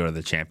win to go to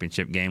the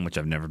championship game, which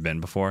I've never been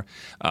before.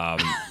 I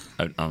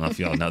don't know if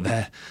y'all know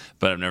that,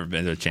 but I've never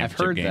been to a championship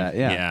I've heard game. That,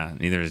 yeah.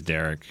 Neither is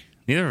Derek.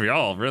 Neither of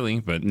y'all,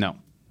 really. But no.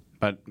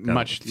 But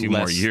much a few less,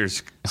 more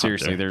years.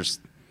 Seriously, there's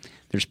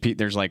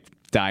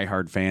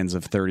diehard fans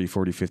of 30,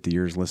 40, 50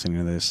 years listening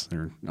to this.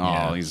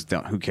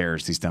 Who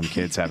cares? These dumb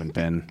kids haven't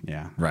been.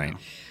 Yeah. Right.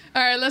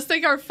 All right, let's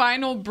take our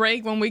final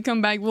break. When we come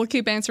back, we'll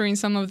keep answering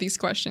some of these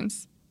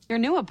questions. Your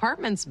new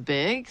apartment's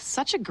big.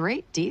 Such a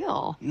great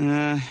deal.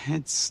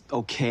 It's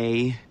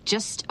okay.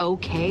 Just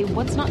okay?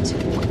 What's not to...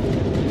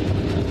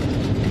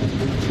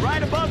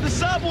 Right above the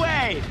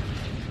subway!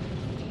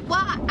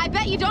 Well, I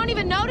bet you don't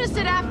even notice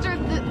it after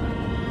the...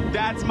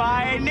 That's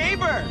my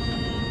neighbor,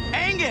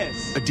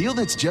 Angus! A deal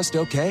that's just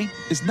okay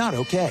is not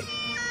okay.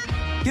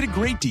 Get a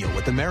great deal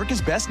with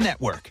America's Best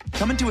Network.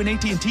 Come into an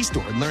AT&T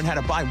store and learn how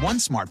to buy one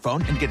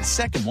smartphone and get a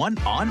second one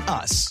on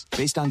us.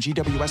 Based on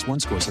GWS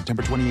One score,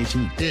 September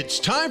 2018. It's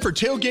time for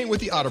Tailgate with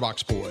the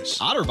OtterBox boys.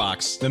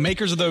 OtterBox? The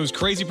makers of those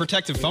crazy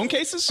protective phone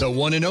cases? The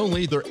one and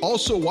only. They're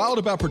also wild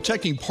about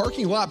protecting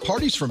parking lot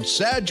parties from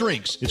sad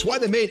drinks. It's why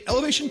they made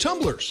Elevation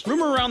tumblers.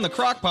 Rumor around the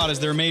crockpot is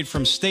they're made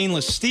from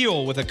stainless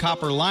steel with a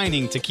copper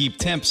lining to keep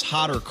temps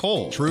hot or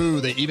cold.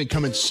 True. They even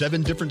come in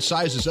 7 different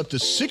sizes, up to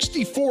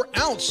 64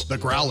 ounce, the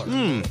growler.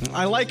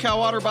 I like how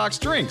OtterBox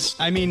drinks.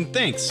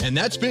 Thinks. And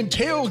that's been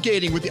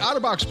Tailgating with the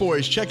OtterBox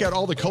boys. Check out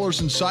all the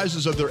colors and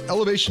sizes of their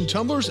Elevation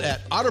tumblers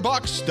at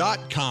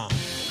OtterBox.com.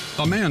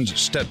 A man's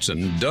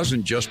Stetson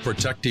doesn't just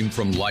protect him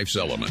from life's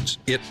elements.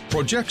 It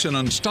projects an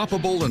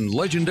unstoppable and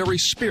legendary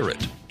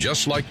spirit,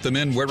 just like the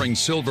men wearing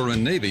silver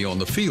and navy on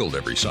the field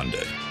every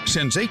Sunday.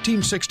 Since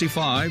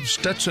 1865,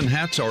 Stetson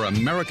hats are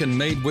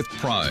American-made with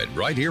pride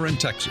right here in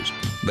Texas.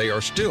 They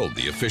are still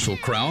the official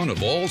crown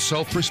of all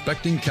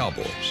self-respecting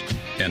cowboys.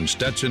 And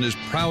Stetson is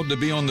proud to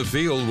be on the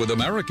field with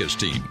America's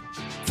team.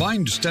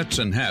 Find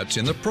Stetson hats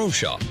in the Pro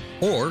Shop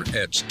or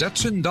at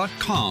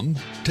Stetson.com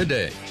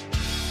today.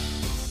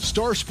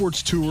 Star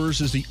Sports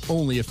Tours is the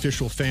only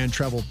official fan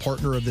travel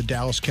partner of the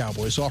Dallas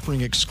Cowboys,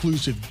 offering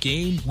exclusive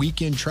game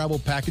weekend travel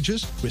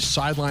packages with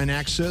sideline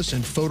access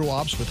and photo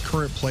ops with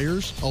current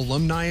players,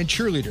 alumni, and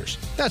cheerleaders.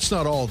 That's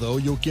not all, though.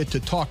 You'll get to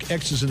talk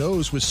X's and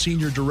O's with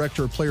Senior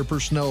Director of Player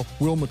Personnel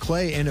Will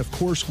McClay, and of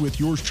course with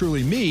yours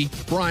truly, me,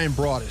 Brian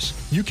Broaddus.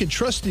 You can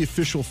trust the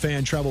official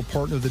fan travel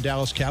partner of the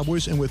Dallas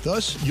Cowboys, and with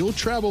us, you'll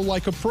travel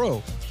like a pro.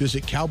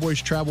 Visit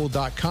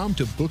cowboystravel.com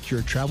to book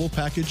your travel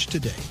package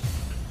today.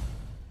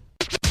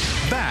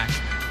 Back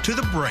to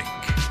the break.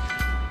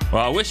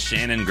 Well, I wish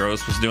Shannon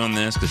Gross was doing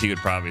this because he would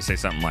probably say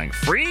something like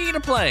free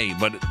to play,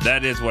 but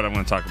that is what I'm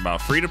going to talk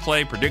about. Free to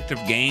play predictive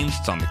games.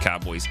 It's on the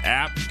Cowboys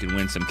app. You can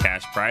win some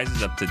cash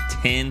prizes up to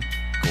 $10,000.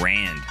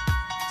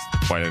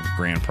 It's quite a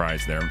grand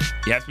prize there.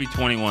 You have to be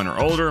 21 or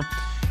older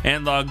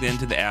and logged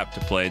into the app to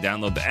play.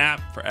 Download the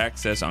app for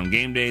access on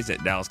game days at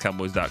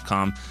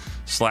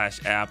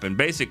DallasCowboys.com/app. And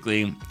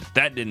basically, if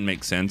that didn't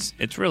make sense,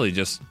 it's really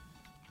just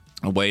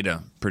a way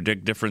to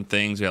predict different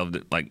things. We have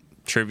like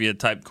trivia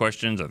type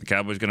questions. Are the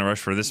Cowboys going to rush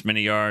for this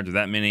many yards or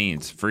that many?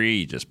 It's free.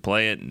 You just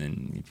play it, and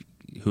then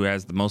who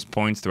has the most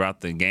points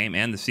throughout the game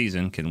and the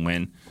season can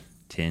win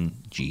 10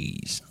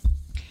 G's.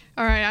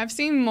 All right, I've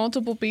seen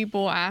multiple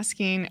people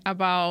asking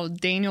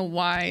about Daniel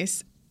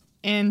Wise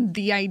and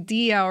the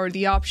idea or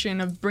the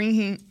option of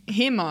bringing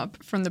him up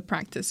from the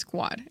practice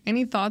squad.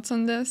 Any thoughts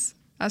on this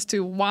as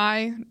to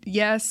why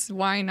yes,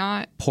 why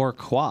not?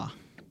 Pourquoi?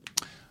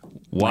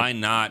 Why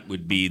not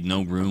would be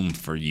no room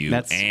for you.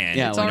 It's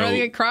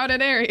already a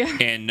crowded area.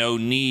 And no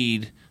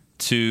need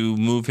to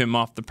move him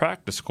off the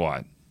practice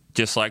squad.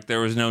 Just like there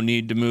was no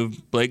need to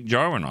move Blake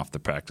Jarwin off the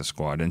practice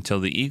squad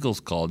until the Eagles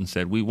called and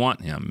said, we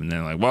want him. And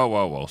they're like,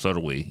 whoa, so do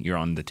we. You're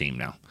on the team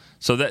now.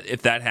 So that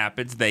if that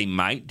happens, they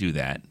might do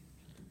that.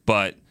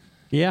 But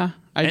yeah,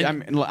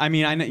 I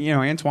mean,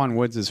 Antoine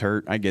Woods is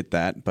hurt. I get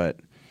that.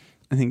 But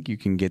I think you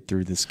can get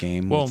through this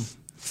game with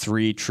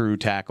 3 true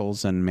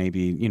tackles, and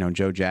maybe,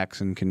 Joe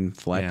Jackson can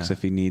flex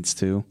if he needs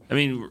to. I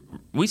mean,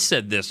 we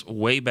said this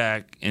way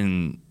back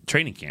in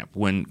training camp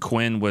when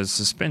Quinn was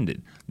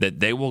suspended,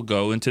 that they will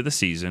go into the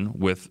season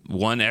with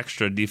 1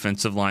 extra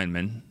defensive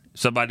lineman.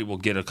 Somebody will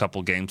get a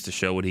couple games to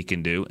show what he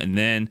can do. And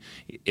then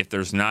if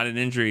there's not an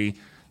injury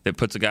that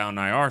puts a guy on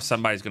IR,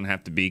 somebody's going to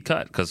have to be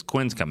cut because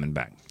Quinn's coming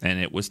back. And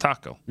it was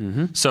Taco.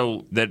 Mm-hmm.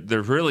 So that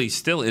there really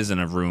still isn't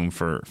a room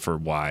for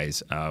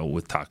Wise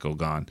with Taco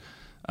gone.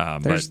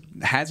 There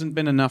hasn't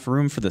been enough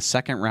room for the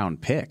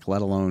 2nd-round pick,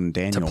 let alone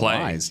Daniel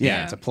Wise.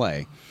 Yeah, to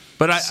play.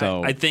 But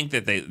I think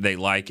that they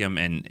like him,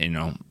 and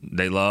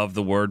they love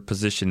the word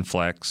position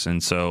flex,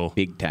 and so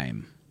big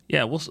time.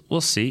 Yeah,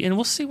 we'll see, and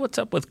we'll see what's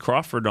up with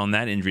Crawford on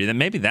that injury. Then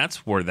maybe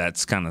that's where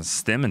that's kind of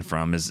stemming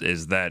from.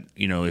 Is that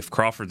if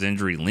Crawford's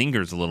injury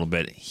lingers a little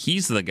bit,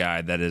 he's the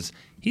guy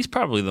he's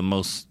probably the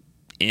most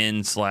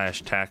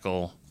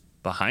in/tackle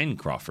behind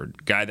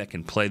Crawford, guy that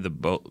can play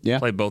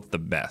play both the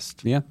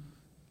best. Yeah.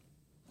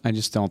 I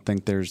just don't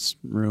think there's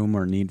room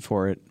or need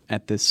for it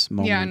at this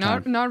moment. Yeah,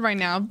 not right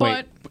now.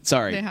 But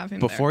sorry. They have him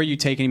Before you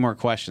take any more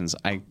questions,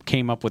 I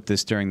came up with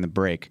this during the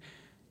break.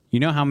 You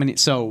know how many?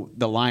 So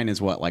the line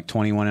is what, like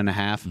 21.5?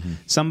 Mm-hmm.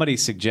 Somebody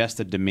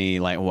suggested to me,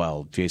 like,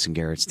 well, Jason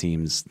Garrett's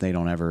teams, they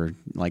don't ever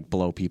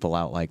blow people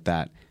out like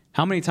that.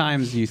 How many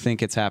times do you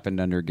think it's happened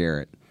under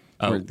Garrett,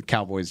 where the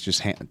Cowboys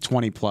just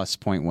 20+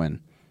 point win?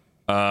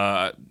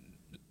 How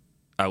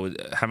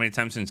many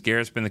times since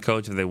Garrett's been the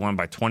coach have they won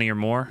by 20 or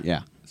more?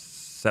 Yeah.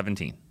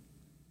 17.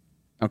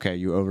 Okay,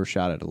 you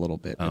overshot it a little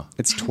bit. Oh.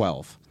 It's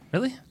 12.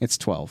 Really? It's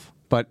 12.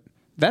 But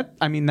that's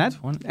and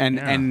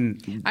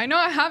I know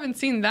I haven't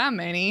seen that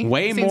many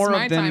way since more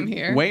my of them, time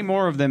here. Way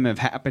more of them have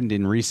happened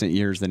in recent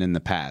years than in the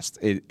past.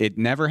 It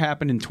never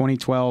happened in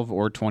 2012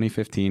 or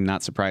 2015,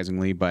 not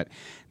surprisingly, but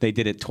they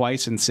did it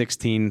twice in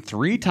 16,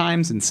 3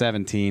 times in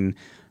 17.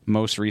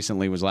 Most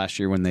recently was last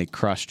year when they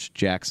crushed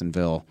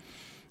Jacksonville.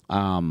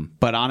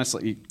 But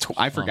honestly,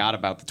 I forgot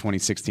about the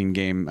 2016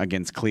 game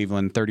against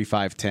Cleveland,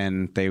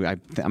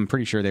 35-10. I'm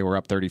pretty sure they were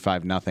up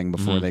 35-0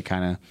 before they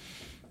kind of.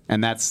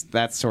 And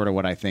that's sort of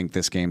what I think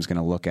this game's going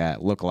to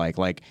look like.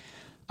 Like,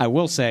 I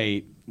will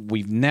say,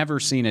 we've never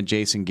seen a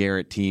Jason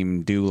Garrett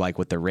team do like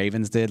what the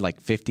Ravens did,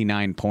 like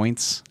 59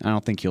 points. I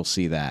don't think you'll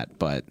see that,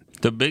 but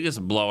the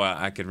biggest blowout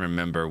I can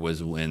remember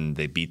was when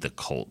they beat the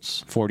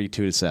Colts,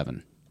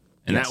 42-7,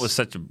 and that was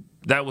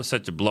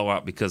such a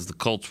blowout because the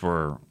Colts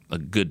were a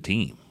good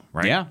team,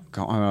 right? Yeah,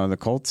 the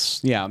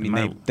Colts. Yeah, I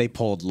mean they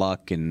pulled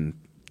luck and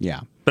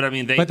yeah. But I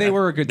mean, they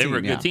were a good team. They were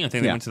a good team. I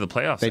think they went to the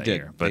playoffs that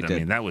year. But I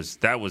mean, that was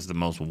the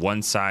most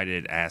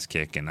one-sided ass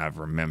kicking I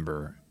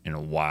remember in a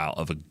while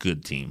of a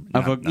good team.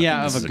 Of a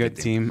good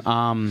team.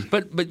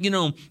 But you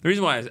know, the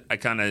reason why I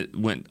kind of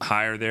went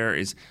higher there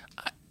is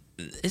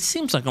it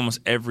seems like almost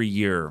every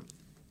year,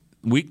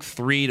 week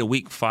 3 to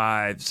week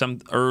 5, some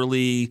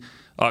early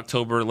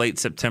October, late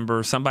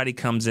September, somebody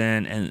comes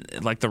in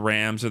and like the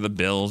Rams or the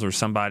Bills or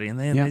somebody, and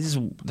they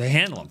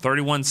handle them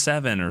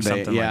 31-7 or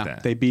something like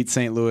that. They beat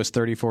St. Louis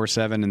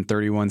 34-7 and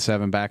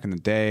 31-7 back in the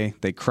day.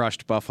 They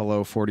crushed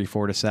Buffalo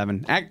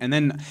 44-7. And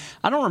then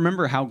I don't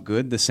remember how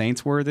good the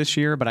Saints were this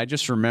year, but I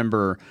just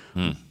remember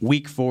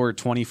week 4,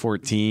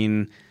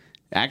 2014.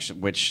 Actually,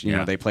 which you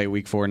know they play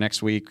week 4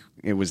 next week.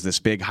 It was this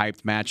big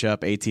hyped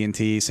matchup,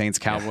 AT&T, Saints,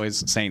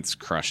 Cowboys. Saints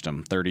crushed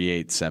them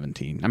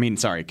 38-17. I mean,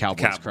 sorry,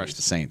 Cowboys crushed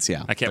the Saints.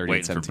 Yeah, I kept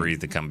waiting for Breeze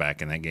to come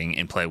back in that game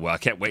and play well. I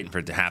kept waiting for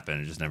it to happen.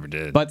 It just never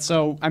did. But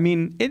so, I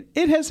mean,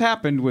 it has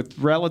happened with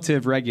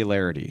relative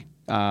regularity.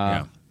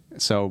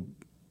 So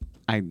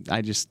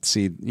I just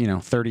see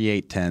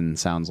 38-10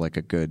 sounds like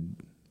a good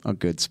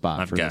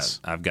spot for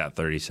this. I've got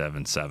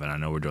 37-7. I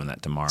know we're doing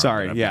that tomorrow.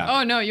 Sorry, yeah.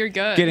 Oh no, you're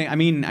good.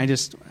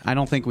 I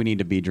don't think we need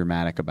to be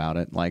dramatic about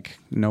it. Like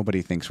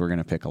nobody thinks we're going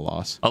to pick a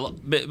loss.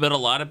 But a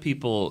lot of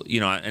people,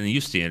 and you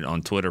see it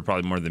on Twitter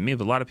probably more than me.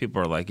 But a lot of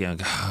people are like,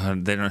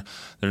 God, they're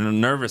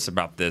nervous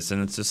about this,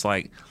 and it's just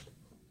like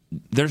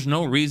there's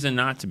no reason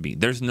not to be.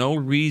 There's no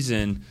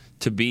reason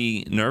to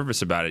be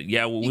nervous about it.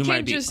 Yeah, well, you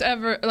can't just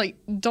ever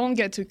don't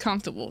get too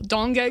comfortable.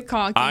 Don't get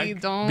cocky.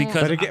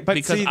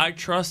 Because I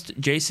trust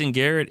Jason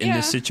Garrett in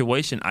this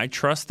situation. I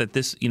trust that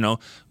this,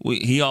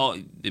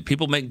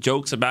 people make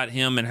jokes about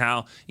him and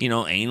how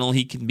anal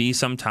he can be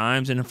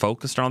sometimes and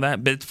focused on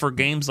that. But for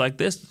games like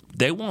this,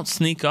 they won't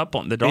sneak up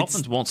on the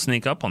Dolphins. Won't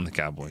sneak up on the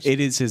Cowboys. It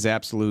is his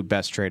absolute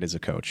best trait as a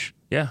coach.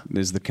 Yeah,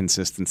 is the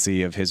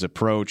consistency of his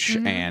approach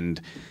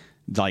and.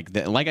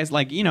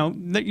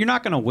 You're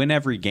not going to win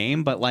every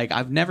game, but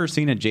I've never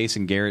seen a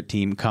Jason Garrett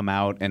team come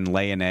out and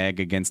lay an egg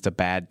against a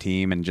bad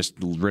team and just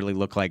really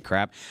look like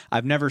crap.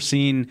 I've never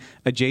seen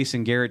a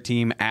Jason Garrett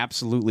team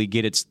absolutely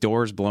get its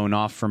doors blown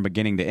off from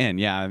beginning to end.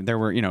 Yeah, there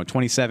were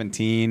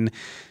 2017.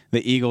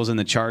 The Eagles and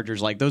the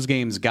Chargers, those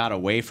games got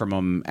away from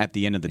them at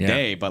the end of the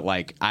day, but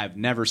I've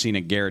never seen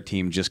a Garrett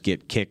team just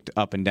get kicked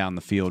up and down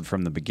the field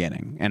from the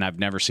beginning, and I've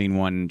never seen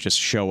one just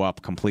show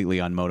up completely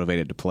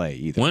unmotivated to play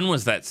either. When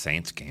was that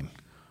Saints game?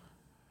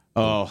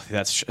 Oh,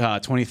 that's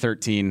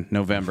 2013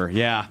 November.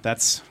 Yeah,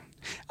 that's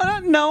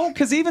no,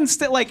 because even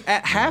still,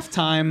 at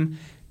halftime.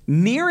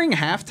 Nearing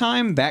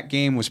halftime, that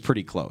game was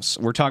pretty close.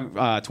 We're talking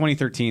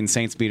 2013,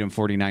 Saints beat them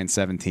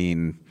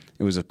 49-17.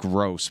 It was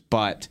gross,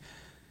 but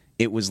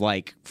it was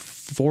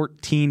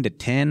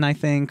 14-10, I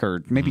think,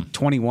 or maybe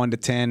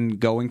 21-10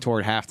 going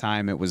toward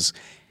halftime. It was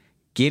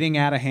getting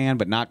out of hand,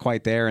 but not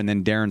quite there. And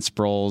then Darren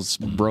Sproles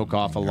broke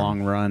off a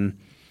long run.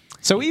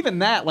 So even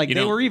that,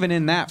 they were even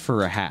in that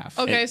for a half.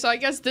 Okay, so I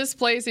guess this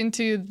plays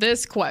into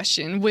this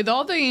question. With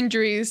all the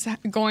injuries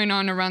going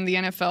on around the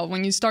NFL,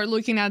 when you start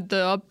looking at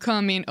the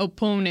upcoming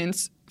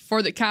opponents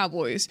for the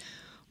Cowboys,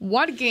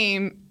 what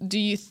game do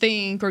you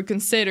think or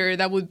consider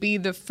that would be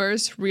the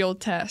first real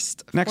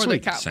test for the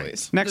Cowboys?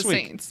 Saints. Next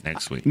week. Saints.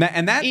 Next week.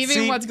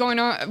 What's going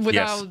on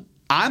without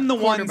I'm the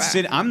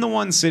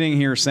one sitting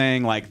here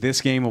saying this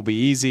game will be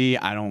easy.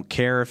 I don't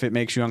care if it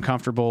makes you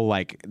uncomfortable.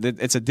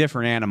 It's a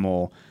different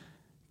animal.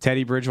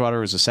 Teddy Bridgewater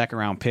was a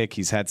second-round pick.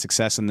 He's had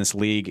success in this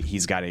league.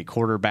 He's got a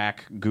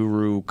quarterback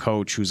guru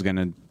coach who's going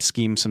to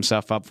scheme some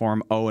stuff up for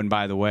him. Oh, and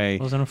by the way...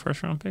 Wasn't a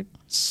first-round pick?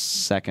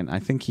 Second. I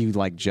think he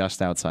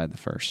just outside the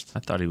first. I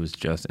thought he was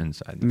just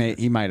inside.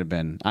 He might have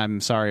been.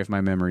 I'm sorry if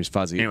my memory's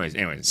fuzzy.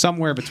 Anyways.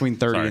 Somewhere between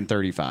 30 and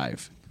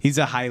 35. He's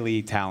a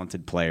highly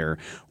talented player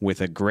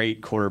with a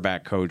great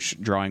quarterback coach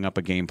drawing up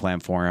a game plan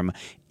for him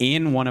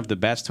in one of the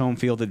best home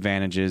field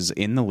advantages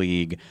in the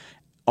league.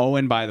 Oh,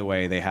 and by the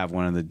way, they have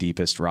one of the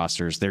deepest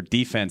rosters. Their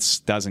defense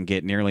doesn't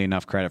get nearly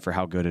enough credit for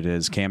how good it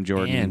is. Cam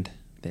Jordan. And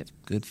they have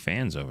good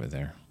fans over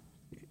there.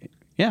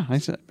 Yeah, I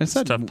said it's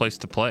a tough place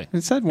to play.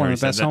 It said one of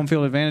the best home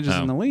field advantages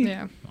in the league.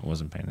 Yeah. I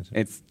wasn't paying attention.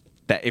 It's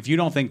that if you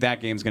don't think that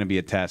game's going to be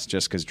a test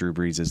just because Drew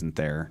Brees isn't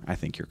there, I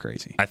think you're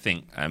crazy. I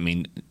think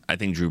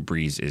Drew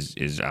Brees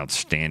is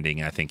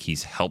outstanding. I think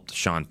he's helped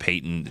Sean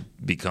Payton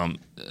become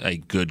a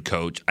good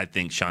coach. I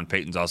think Sean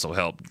Payton's also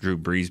helped Drew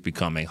Brees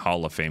become a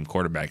Hall of Fame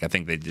quarterback. I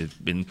think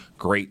they've been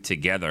great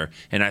together.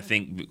 And I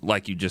think,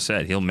 like you just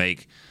said, he'll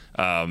make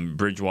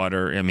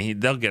Bridgewater. I mean,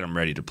 they'll get them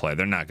ready to play.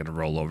 They're not going to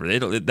roll over.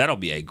 That'll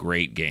be a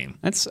great game.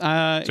 It's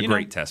a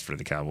great test for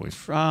the Cowboys.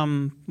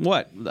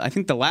 What? I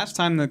think the last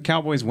time the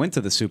Cowboys went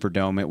to the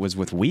Superdome, it was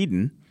with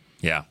Whedon.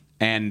 Yeah.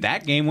 And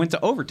that game went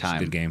to overtime.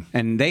 It's a good game.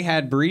 And they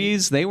had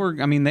Breeze. They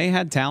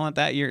had talent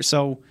that year.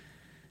 So,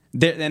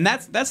 and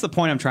that's the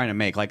point I'm trying to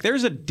make. Like,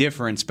 there's a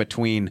difference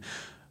between,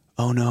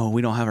 oh no,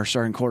 we don't have our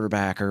starting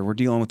quarterback, or we're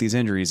dealing with these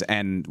injuries,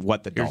 and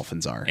what the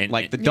Dolphins are.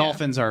 The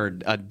Dolphins are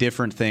a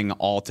different thing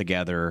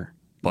altogether.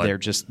 But they're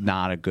just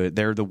not a good.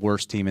 They're the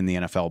worst team in the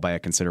NFL by a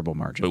considerable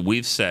margin. But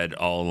we've said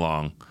all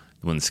along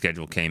when the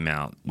schedule came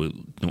out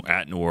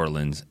at New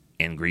Orleans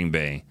and Green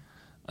Bay,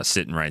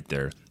 sitting right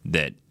there,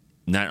 that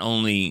not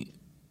only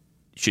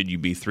should you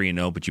be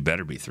 3-0, but you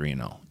better be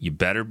 3-0. You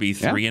better be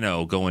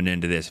 3-0 going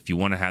into this if you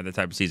want to have that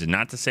type of season.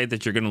 Not to say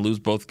that you're going to lose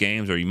both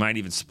games or you might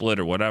even split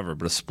or whatever,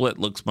 but a split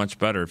looks much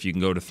better if you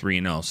can go to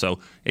 3-0. So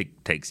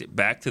it takes it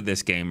back to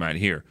this game right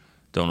here.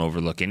 Don't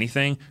overlook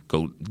anything.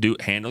 Go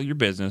handle your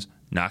business,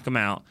 knock them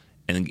out,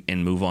 and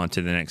move on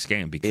to the next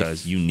game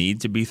because you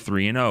need to be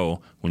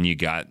 3-0 when you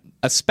got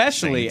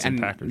especially Saints and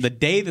Packers. The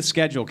day the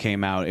schedule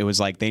came out, it was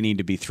like they need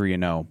to be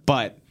 3-0,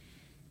 but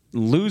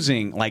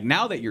losing, like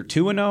now that you're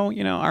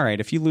 2-0, all right,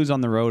 if you lose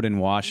on the road in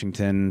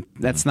Washington,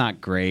 that's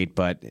not great,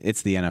 but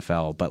it's the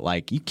NFL. But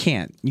like you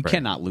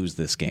cannot lose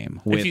this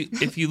game.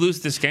 If you lose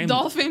this game,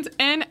 Dolphins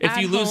and if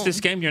you lose this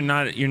game, you're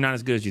not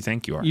as good as you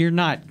think you are. You're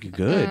not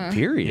good.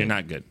 Period. You're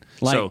not good.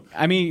 Like, so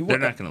I mean, they're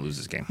not going to lose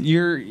this game.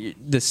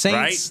 The Saints.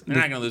 Right?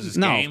 They're not going to lose this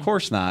no, game. No, of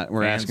course not.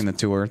 We're asking the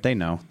tour. They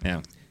know.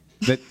 Yeah,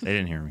 they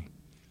didn't hear me.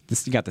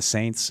 You got the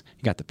Saints.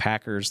 You got the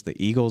Packers. The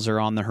Eagles are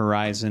on the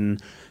horizon.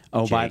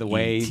 Oh, by the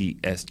way,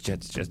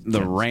 Jets.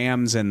 The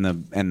Rams and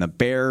the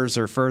Bears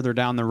are further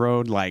down the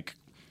road. Like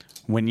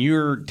when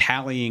you're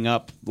tallying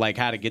up like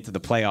how to get to the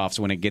playoffs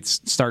when it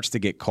starts to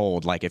get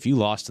cold, like if you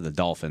lost to the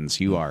Dolphins,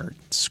 you are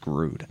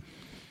screwed.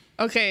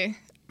 Okay,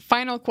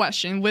 final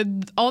question.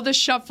 With all the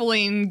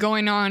shuffling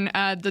going on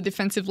at the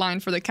defensive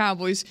line for the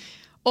Cowboys,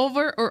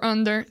 over or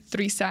under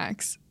 3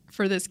 sacks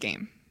for this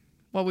game?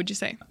 What would you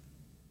say?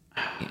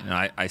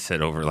 I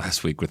said over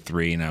last week with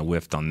 3, and I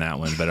whiffed on that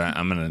one. But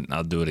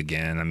I'll do it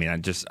again. I mean,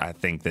 I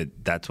think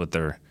that's what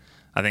they're.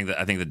 I think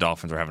the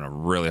Dolphins are having a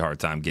really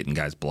hard time getting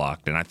guys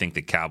blocked, and I think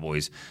the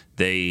Cowboys,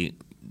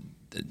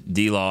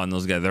 D-Law and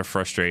those guys, they're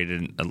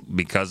frustrated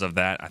because of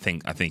that. I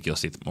think you'll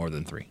see more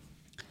than 3.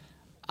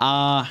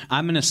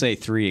 I'm going to say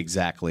 3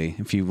 exactly.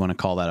 If you want to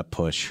call that a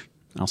push,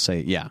 I'll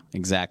say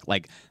exact.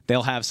 Like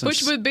they'll have some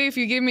push would be if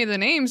you give me the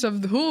names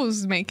of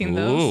who's making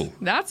those. Ooh.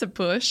 That's a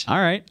push. All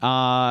right,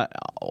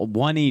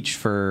 1 each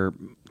for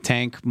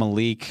Tank,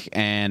 Malik,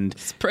 and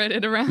spread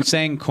it around. I'm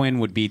saying Quinn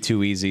would be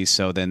too easy,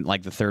 so then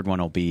like the third one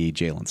will be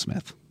Jalen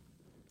Smith.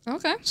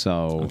 Okay.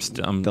 So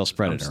they'll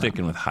spread it around. I'm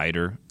sticking with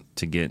Hyder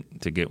to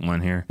get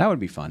one here. That would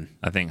be fun.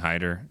 I think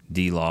Hyder,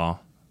 D-Law,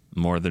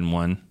 more than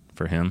 1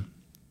 for him.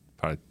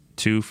 Probably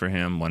 2 for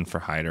him, 1 for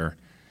Hyder.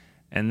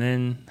 And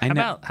then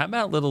how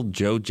about little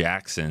Joe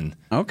Jackson?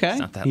 Okay. He's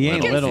not that he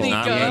ain't little. little. He's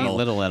not he little. Ain't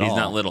little at all. He's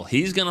not little.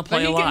 He's going to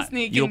play a lot.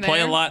 You'll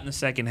play a lot in the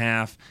second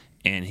half,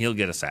 and he'll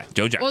get a sack.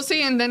 Joe Jackson. Well,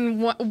 see, and then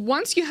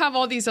once you have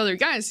all these other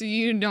guys,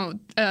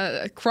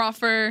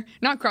 Crawford,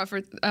 not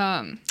Crawford.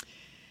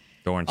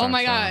 Lawrence oh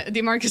my God,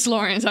 DeMarcus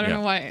Lawrence. I don't know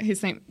why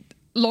his name.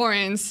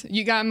 Lawrence,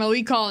 you got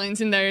Malik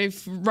Collins in there.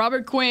 If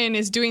Robert Quinn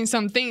is doing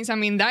some things, I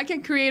mean, that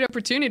can create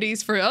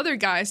opportunities for other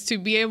guys to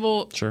be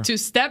able to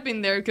step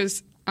in there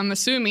because I'm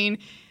assuming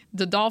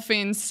the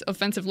Dolphins'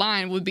 offensive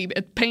line would be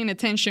paying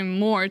attention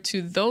more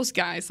to those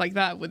guys like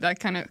that with that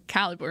kind of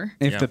caliber.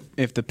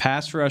 If the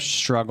pass rush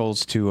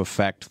struggles to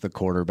affect the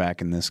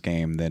quarterback in this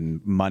game,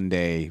 then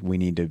Monday we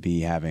need to be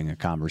having a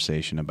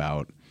conversation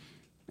about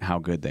how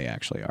good they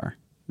actually are.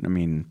 I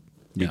mean,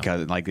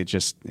 because like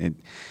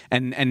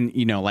and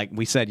like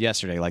we said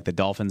yesterday, like the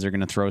Dolphins are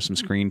going to throw some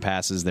screen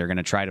passes. They're going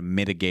to try to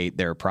mitigate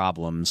their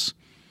problems.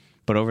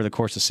 But over the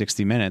course of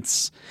 60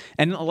 minutes,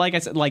 and like I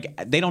said, like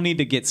they don't need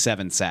to get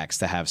 7 sacks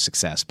to have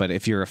success. But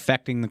if you're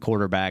affecting the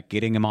quarterback,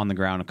 getting him on the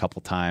ground a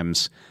couple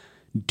times,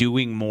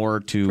 doing more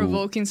to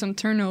provoking some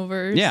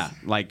turnovers. Yeah,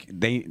 like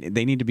they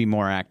need to be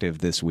more active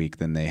this week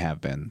than they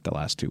have been the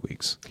last 2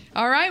 weeks.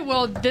 All right,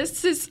 well,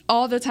 this is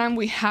all the time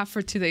we have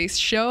for today's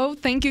show.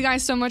 Thank you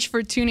guys so much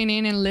for tuning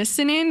in and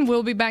listening.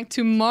 We'll be back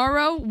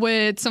tomorrow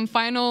with some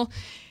final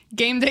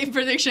game day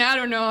prediction. I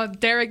don't know.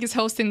 Derek is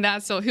hosting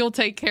that, so he'll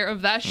take care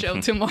of that show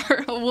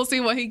tomorrow. We'll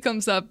see what he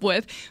comes up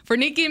with. For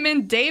Nick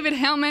Eatman, David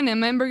Hellman,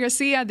 and Amber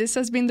Garcia, this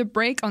has been The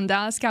Break on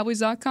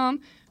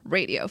DallasCowboys.com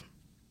radio.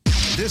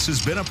 This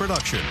has been a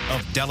production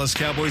of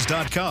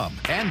DallasCowboys.com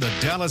and the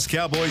Dallas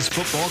Cowboys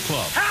Football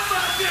Club.